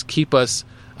that just keep us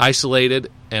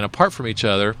isolated and apart from each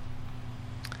other.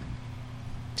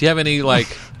 Do you have any how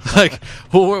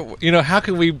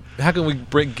can we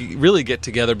really get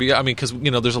together? Because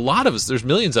there's a lot of us, there's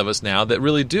millions of us now that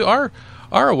really are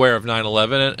aware of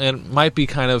 9/11 and might be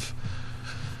kind of,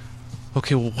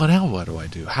 okay, well, what do I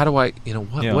do? How do I,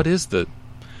 what is the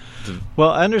Well,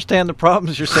 I understand the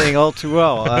problems you're saying all too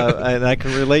well, and I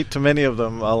can relate to many of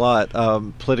them a lot.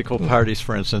 Political parties,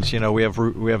 for instance, we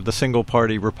have the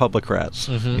single-party Republicrats,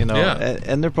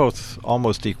 and they're both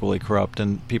almost equally corrupt,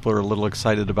 and people are a little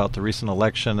excited about the recent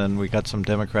election, and we got some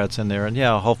Democrats in there, and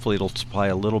hopefully it'll supply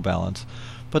a little balance.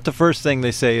 But the first thing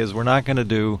they say is we're not going to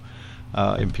do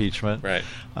impeachment. Right.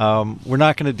 We're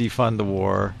not going to defund the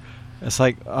war. It's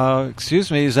like, excuse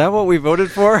me, is that what we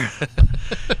voted for?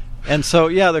 And so,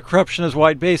 the corruption is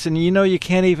wide-based. And, you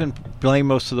can't even blame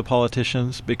most of the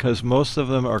politicians because most of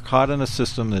them are caught in a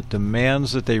system that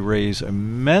demands that they raise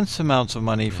immense amounts of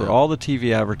money for all the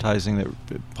TV advertising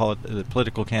that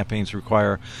political campaigns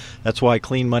require. That's why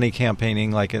clean money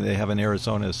campaigning, like they have in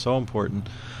Arizona, is so important.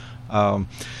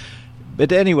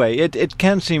 But anyway, it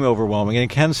can seem overwhelming, and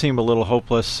it can seem a little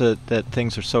hopeless that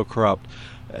things are so corrupt.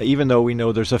 Even though we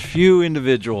know there's a few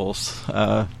individuals,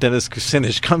 Dennis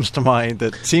Kucinich comes to mind,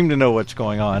 that seem to know what's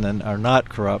going on and are not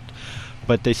corrupt,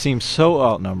 but they seem so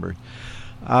outnumbered.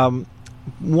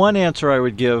 One answer I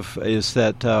would give is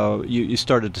that you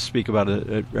started to speak about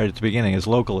it right at the beginning, is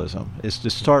localism, is to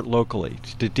start locally,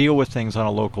 to deal with things on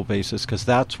a local basis, because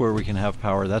that's where we can have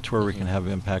power, that's where we can have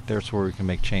impact, that's where we can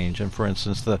make change. And for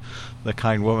instance, the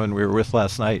kind woman we were with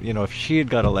last night, if she had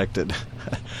got elected,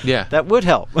 that would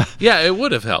help. Yeah, it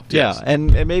would have helped, yes. Yeah,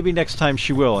 and maybe next time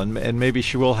she will, and maybe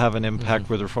she will have an impact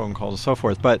with her phone calls and so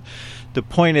forth. But the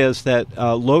point is that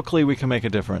locally we can make a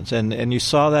difference, and you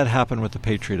saw that happen with the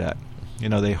Patriot Act.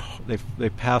 They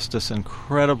passed this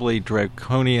incredibly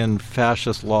draconian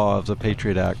fascist law of the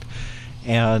Patriot Act,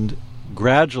 and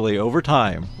gradually, over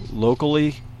time,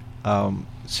 locally,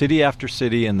 city after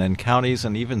city, and then counties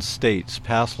and even states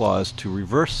passed laws to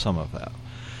reverse some of that.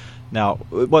 Now,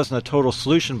 it wasn't a total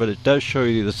solution, but it does show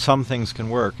you that some things can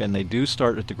work, and they do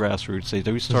start at the grassroots. They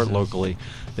do start locally.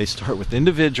 They start with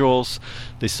individuals.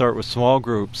 They start with small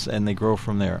groups, and they grow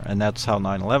from there. And that's how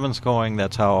 9/11's going.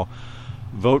 That's how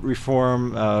vote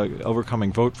reform,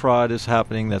 overcoming vote fraud is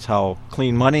happening. That's how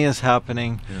clean money is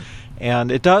happening. Yeah.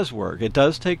 And it does work. It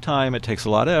does take time. It takes a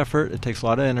lot of effort. It takes a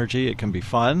lot of energy. It can be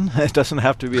fun. It doesn't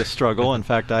have to be a struggle. In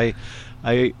fact, I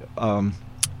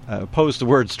oppose the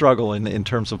word struggle in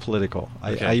terms of political.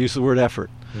 Okay. I use the word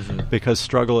effort because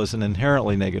struggle is an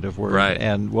inherently negative word. Right.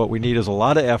 And what we need is a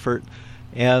lot of effort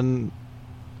and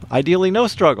ideally no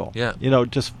struggle. Yeah.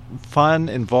 Just fun,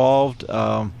 involved,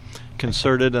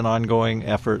 concerted and ongoing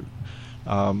effort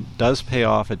does pay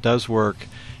off. It does work.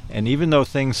 And even though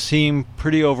things seem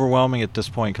pretty overwhelming at this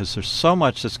point because there's so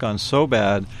much that's gone so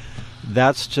bad,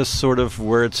 that's just sort of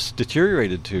where it's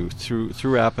deteriorated to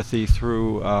through apathy,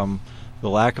 through the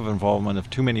lack of involvement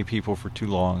of too many people for too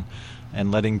long,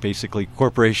 and letting basically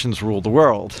corporations rule the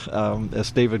world. As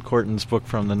David Corton's book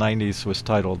from the 90s was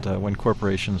titled, When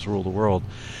Corporations Rule the World.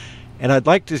 And I'd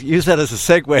like to use that as a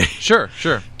segue sure.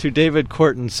 to David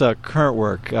Corton's current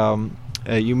work.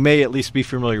 You may at least be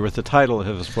familiar with the title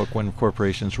of his book, When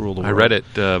Corporations Rule the World. I read it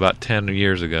about 10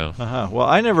 years ago. Well,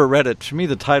 I never read it. To me,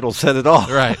 the title said it all.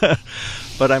 Right.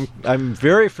 But I'm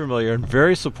very familiar and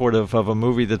very supportive of a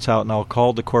movie that's out now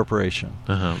called The Corporation.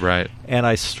 Right. And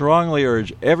I strongly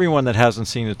urge everyone that hasn't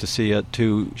seen it to see it,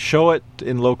 to show it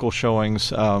in local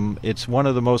showings. It's one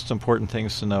of the most important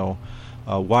things to know.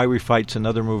 Why We Fight's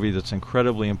another movie that's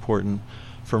incredibly important.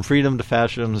 From Freedom to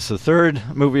Fascism is the third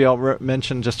movie I'll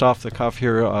mention just off the cuff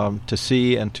here to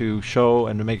see and to show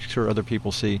and to make sure other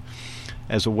people see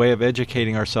as a way of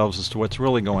educating ourselves as to what's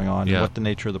really going on and what the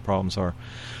nature of the problems are.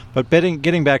 But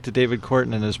getting back to David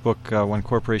Corton and his book, When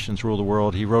Corporations Rule the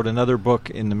World, he wrote another book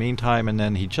in the meantime, and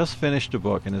then he just finished a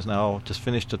book and is now just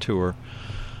finished a tour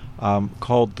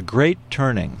called The Great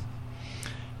Turning.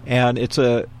 And it's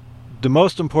the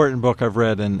most important book I've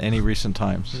read in any recent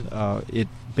times. It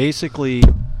basically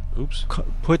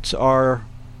puts our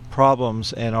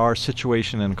problems and our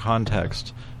situation in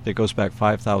context that goes back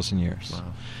 5,000 years.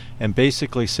 Wow. And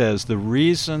basically says the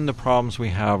reason the problems we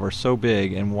have are so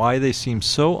big and why they seem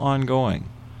so ongoing.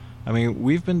 I mean,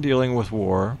 we've been dealing with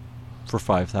war for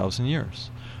 5,000 years.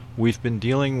 we've been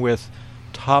dealing with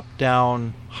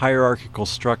top-down hierarchical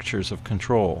structures of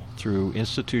control through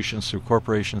institutions, through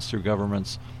corporations, through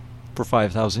governments for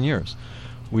 5,000 years.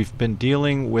 We've been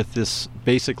dealing with this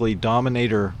basically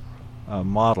dominator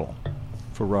model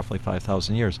for roughly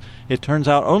 5,000 years. It turns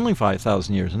out only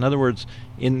 5,000 years. In other words,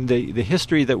 in the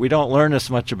history that we don't learn as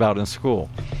much about in school,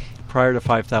 prior to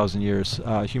 5,000 years,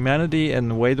 humanity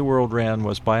and the way the world ran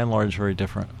was by and large very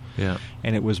different. Yeah.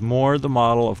 And it was more the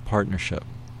model of partnership,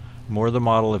 more the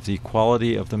model of the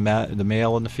equality of the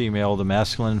male and the female, the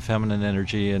masculine and feminine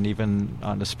energy, and even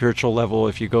on a spiritual level,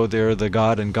 if you go there, the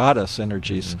god and goddess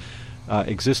energies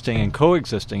existing and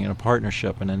coexisting in a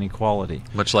partnership and an equality.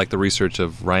 Much like the research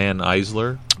of Ryan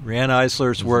Eisler. Ryan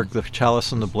Eisler's work, The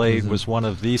Chalice and the Blade, was one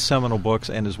of these seminal books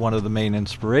and is one of the main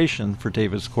inspiration for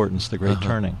David Corton's The Great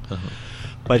Turning.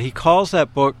 But he calls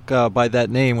that book by that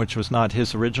name, which was not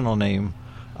his original name,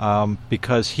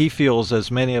 because he feels,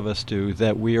 as many of us do,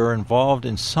 that we are involved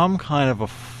in some kind of a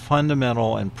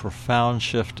fundamental and profound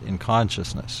shift in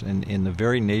consciousness, in the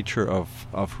very nature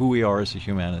of who we are as a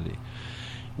humanity.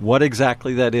 What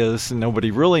exactly that is, nobody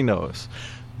really knows.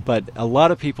 But a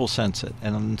lot of people sense it,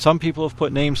 and some people have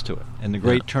put names to it. And the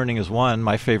Great Turning is one.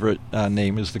 My favorite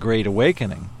name is the Great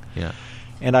Awakening. Yeah.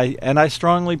 And I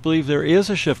strongly believe there is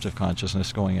a shift of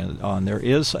consciousness going on. There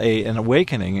is an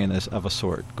awakening of a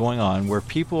sort going on where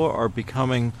people are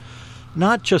becoming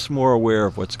not just more aware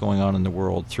of what's going on in the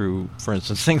world through, for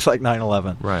instance, things like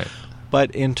 9/11, right,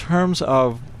 but in terms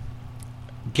of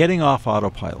getting off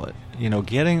autopilot,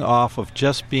 getting off of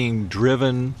just being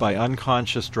driven by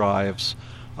unconscious drives,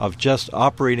 of just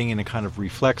operating in a kind of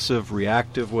reflexive,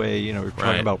 reactive way. We're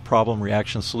talking about problem,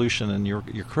 reaction, solution, and you're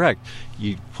correct.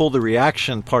 You pull the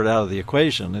reaction part out of the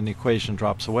equation, and the equation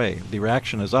drops away. The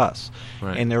reaction is us.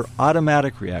 Right. And they're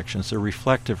automatic reactions. They're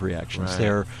reflective reactions. Right.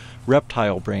 They're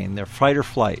reptile brain. They're fight or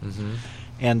flight. Mm-hmm.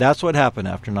 And that's what happened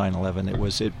after 9/11. It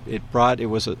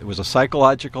was a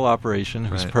psychological operation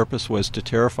whose purpose was to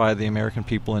terrify the American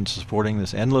people into supporting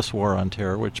this endless war on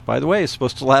terror, which, by the way, is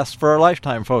supposed to last for our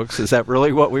lifetime, folks. Is that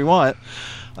really what we want?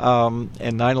 And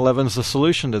 9/11 is the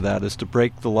solution to that, is to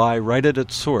break the lie right at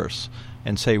its source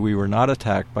and say we were not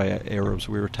attacked by Arabs,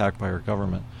 we were attacked by our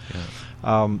government. Yeah.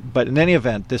 But in any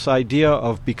event, this idea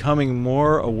of becoming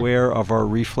more aware of our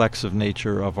reflexive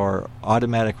nature, of our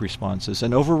automatic responses,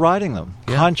 and overriding them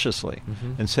consciously,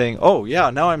 and saying, oh, yeah,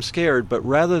 now I'm scared, but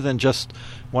rather than just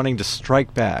wanting to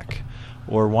strike back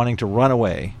or wanting to run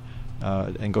away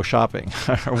and go shopping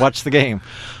or watch the game,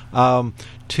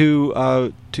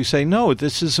 to say, no,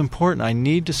 this is important. I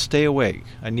need to stay awake.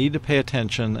 I need to pay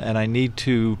attention, and I need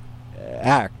to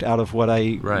act out of what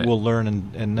I will learn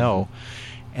and know.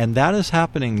 And that is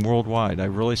happening worldwide. I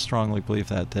really strongly believe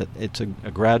that it's a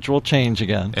gradual change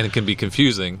again. And it can be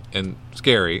confusing and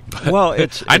scary. Well,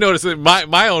 I notice that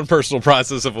my own personal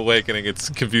process of awakening, it's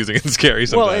confusing and scary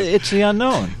sometimes. Well, it's the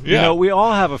unknown. Yeah. We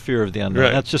all have a fear of the unknown.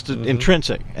 Right. That's just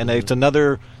intrinsic. And it's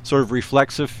another sort of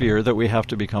reflexive fear that we have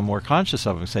to become more conscious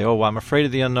of and say, oh, well, I'm afraid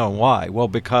of the unknown. Why? Well,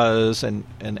 because, and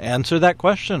answer that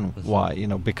question, why?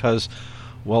 Because,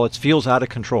 well, it feels out of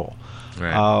control.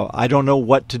 Right. I don't know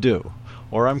what to do.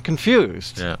 Or I'm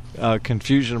confused. Yeah.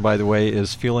 Confusion, by the way,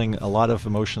 is feeling a lot of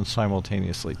emotions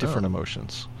simultaneously, different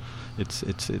emotions.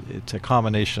 It's a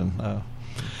combination.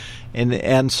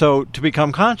 And so to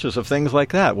become conscious of things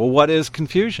like that, well, what is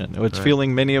confusion? It's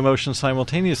feeling many emotions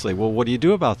simultaneously. Well, what do you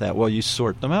do about that? Well, you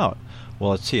sort them out. Well,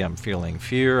 let's see, I'm feeling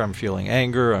fear, I'm feeling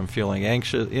anger, I'm feeling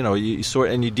anxious. You sort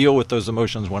and you deal with those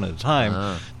emotions one at a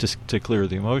time to clear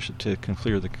the emotion, to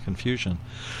clear the confusion.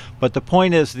 But the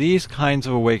point is, these kinds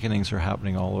of awakenings are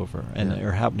happening all over, and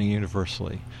they're happening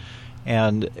universally.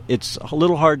 And it's a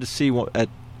little hard to see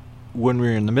when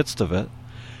we're in the midst of it,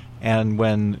 and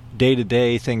when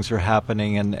day-to-day things are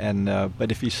happening.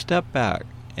 But if you step back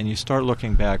and you start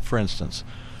looking back, for instance,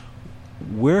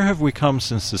 where have we come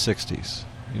since the 60s?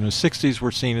 The 60s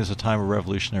were seen as a time of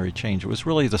revolutionary change. It was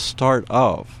really the start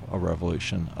of a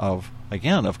revolution of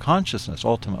consciousness,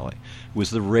 ultimately. It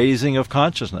was the raising of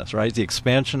consciousness, right? The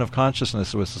expansion of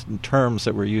consciousness was terms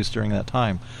that were used during that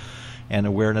time. And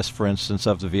awareness, for instance,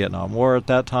 of the Vietnam War at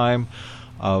that time,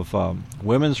 of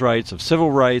women's rights, of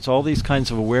civil rights, all these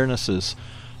kinds of awarenesses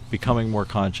becoming more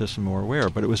conscious and more aware.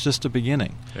 But it was just a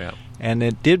beginning. Yeah. And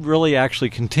it did really actually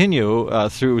continue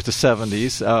through the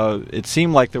 70s. It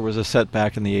seemed like there was a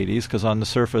setback in the 80s because on the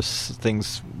surface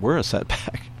things were a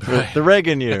setback. The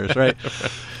Reagan years, right?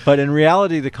 But in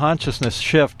reality, the consciousness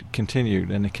shift continued,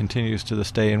 and it continues to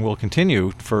this day and will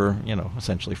continue for,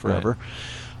 essentially forever.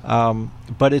 Right.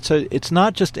 But it's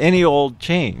not just any old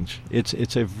change.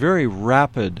 It's a very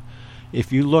rapid,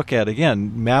 if you look at,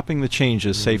 again, mapping the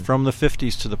changes, say, from the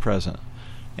 50s to the present,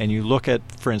 and you look at,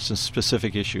 for instance,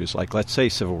 specific issues like, let's say,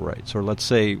 civil rights, or let's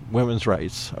say women's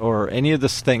rights, or any of the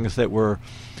things that were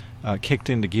kicked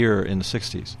into gear in the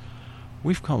 60s,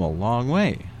 we've come a long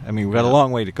way. I mean, we've got a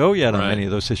long way to go yet on many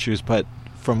of those issues, but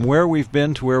from where we've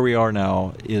been to where we are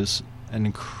now is an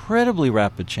incredibly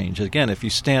rapid change. Again, if you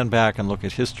stand back and look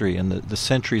at history and the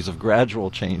centuries of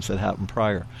gradual change that happened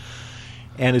prior,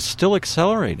 and it's still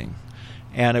accelerating,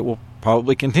 and it will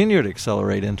probably continue to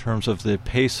accelerate in terms of the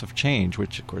pace of change,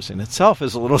 which, of course, in itself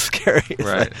is a little scary.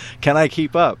 Right. Like, can I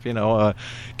keep up? Can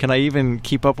I even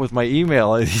keep up with my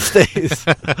email these days?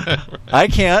 I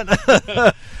can't.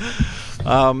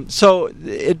 So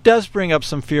it does bring up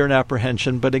some fear and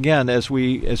apprehension, but again, as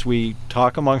we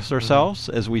talk amongst ourselves,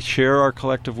 as we share our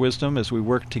collective wisdom, as we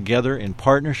work together in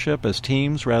partnership as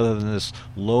teams rather than this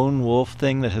lone wolf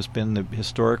thing that has been the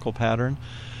historical pattern,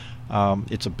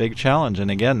 it's a big challenge. And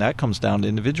again, that comes down to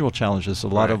individual challenges. A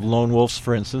lot of lone wolves,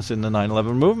 for instance, in the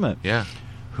 9/11 movement,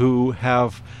 who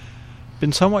have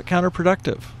been somewhat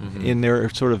counterproductive in their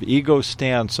sort of ego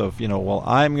stance of, well,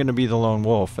 I'm going to be the lone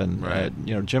wolf. And,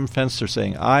 Jim Fenster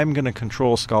saying, I'm going to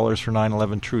control Scholars for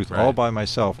 9/11 Truth all by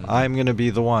myself. I'm going to be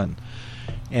the one.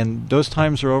 And those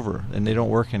times are over, and they don't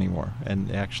work anymore. And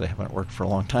they actually haven't worked for a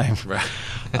long time.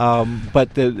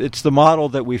 But it's the model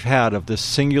that we've had of this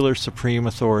singular supreme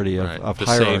authority of the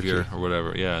hierarchy. savior or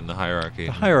whatever, in the hierarchy.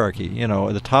 The hierarchy,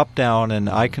 the top down, and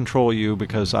I control you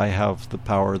because I have the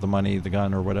power, the money, the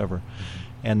gun, or whatever.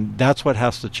 And that's what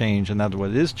has to change, and that's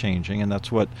what is changing, and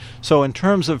that's what... So in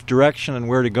terms of direction and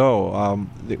where to go,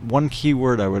 the one key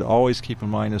word I would always keep in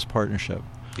mind is partnership.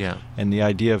 And the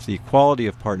idea of the equality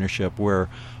of partnership, where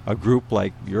a group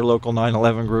like your local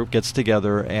 9/11 group gets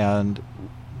together, and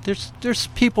there's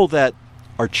people that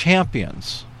are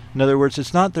champions. In other words,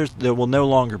 it's not there will no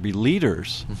longer be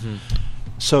leaders.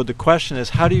 So the question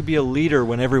is, how do you be a leader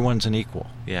when everyone's an equal?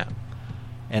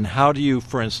 And how do you,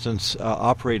 for instance,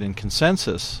 operate in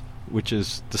consensus, which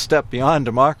is the step beyond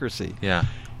democracy?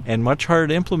 And much harder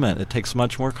to implement. It takes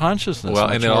much more consciousness. Well,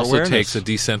 and it also awareness. takes a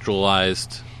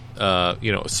decentralized,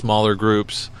 smaller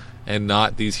groups, and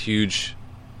not these huge,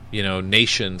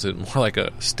 nations, and more like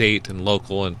a state and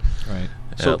local and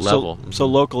level. So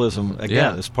localism,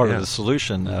 again, is part of the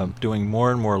solution, doing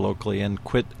more and more locally, and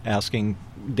quit asking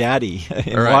Daddy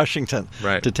in Washington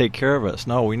to take care of us.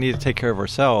 No, we need to take care of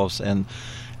ourselves and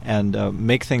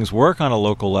make things work on a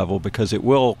local level, because it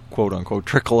will, quote unquote,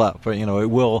 trickle up. But, it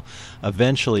will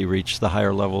eventually reach the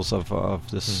higher levels of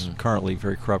this currently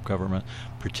very corrupt government.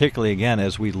 Particularly, again,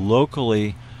 as we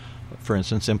locally, for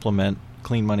instance, implement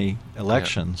clean money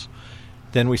elections,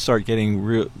 then we start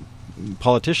getting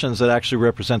politicians that actually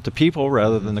represent the people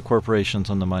rather than the corporations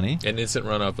and the money. And instant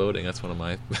runoff voting, that's one of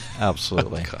my...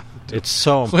 Absolutely. It's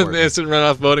so important. Wouldn't instant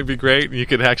runoff voting be great? You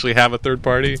could actually have a third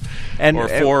party, or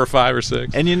 4 or 5 or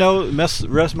 6. And most of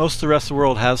the rest of the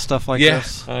world has stuff like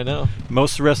this. I know.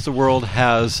 Most of the rest of the world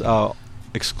has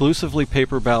exclusively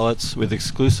paper ballots with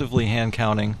exclusively hand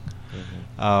counting,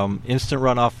 instant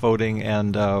runoff voting,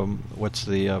 and what's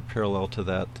the parallel to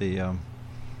that?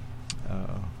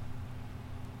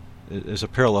 There's a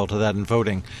parallel to that in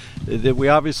voting that we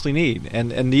obviously need.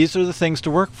 And these are the things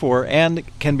to work for, and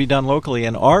can be done locally,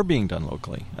 and are being done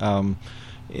locally.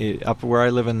 Up where I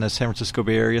live in the San Francisco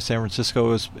Bay Area, San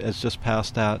Francisco has just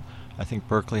passed that. I think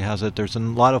Berkeley has it. There's a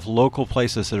lot of local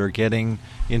places that are getting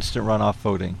instant runoff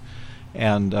voting.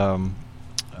 And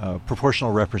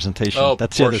proportional representation.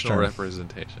 That's the other term.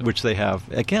 Representation. Which they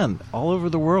have, again, all over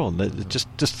the world. Just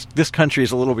this country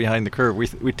is a little behind the curve.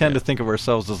 We tend to think of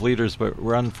ourselves as leaders, but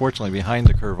we're unfortunately behind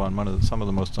the curve on some of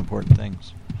the most important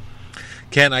things.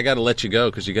 Ken, I got to let you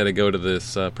go because you got to go to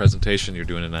this presentation you're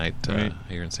doing tonight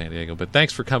here in San Diego. But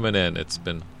thanks for coming in. It's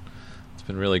been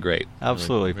really great.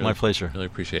 Absolutely, really, my pleasure. Really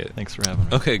appreciate it. Thanks for having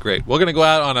me. Okay, great. We're going to go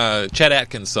out on a Chet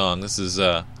Atkins song. This is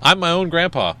 "I'm My Own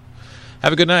Grandpa."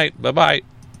 Have a good night. Bye bye.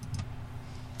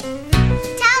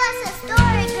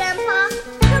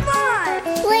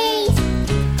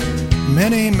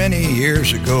 Many, many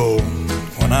years ago,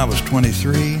 when I was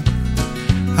 23,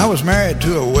 I was married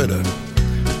to a widow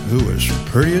who was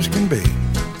pretty as can be.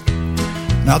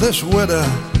 Now this widow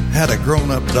had a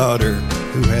grown-up daughter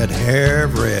who had hair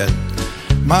of red.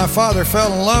 My father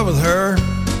fell in love with her,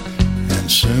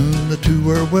 and soon the two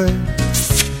were wed.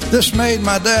 This made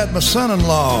my dad my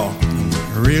son-in-law, and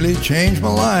really changed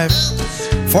my life.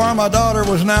 For my daughter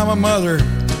was now my mother,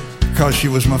 because she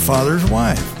was my father's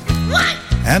wife. What?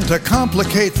 And to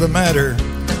complicate the matter,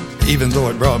 even though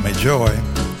it brought me joy,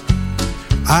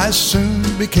 I soon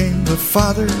became the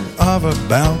father of a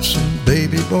bouncing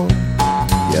baby boy.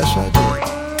 Yes, I did.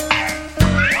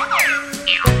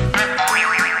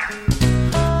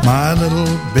 My little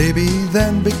baby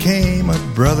then became a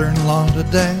brother-in-law to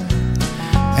Dad,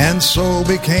 and so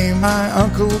became my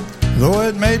uncle, though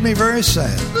it made me very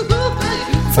sad.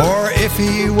 For if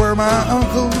he were my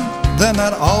uncle, then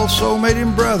that also made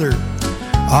him brother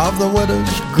of the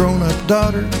widow's grown-up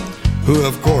daughter, who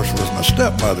of course was my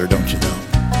stepmother, don't you know?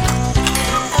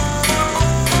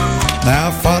 Now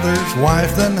father's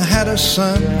wife then had a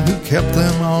son who kept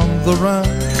them on the run,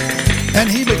 and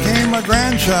he became my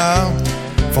grandchild,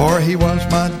 for he was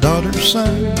my daughter's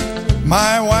son.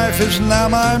 My wife is now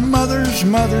my mother's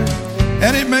mother,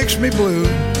 and it makes me blue,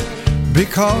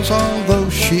 because although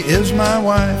she is my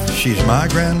wife, she's my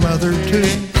grandmother too.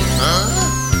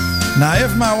 Now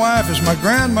if my wife is my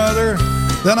grandmother,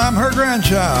 then I'm her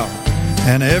grandchild,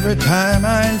 and every time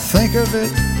I think of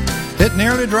it, it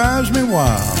nearly drives me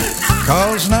wild.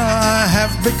 'Cause now I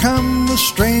have become the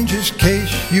strangest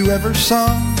case you ever saw.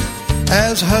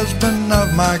 As husband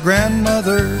of my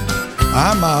grandmother,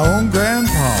 I'm my own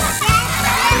grandpa.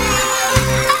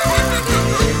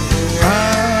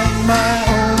 I'm my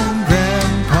own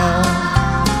grandpa.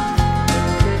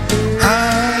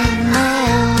 I'm my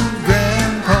own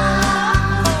grandpa.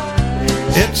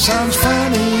 It sounds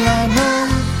funny, I know,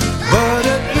 but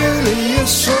it really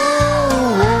is so.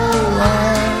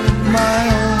 I'm my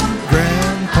own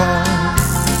grandpa.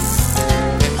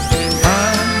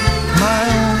 I'm my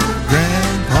own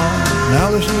grandpa. Now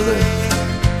listen to this.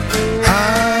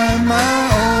 I'm my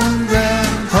own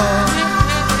grandpa.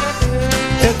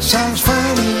 It sounds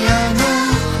funny, I know,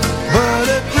 but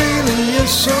it really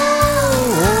is so.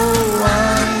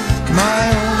 I'm my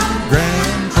own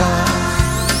grandpa.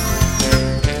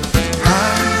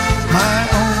 I'm my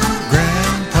own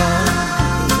grandpa.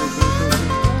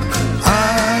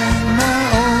 I'm my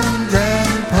own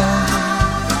grandpa.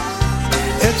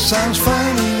 It sounds funny.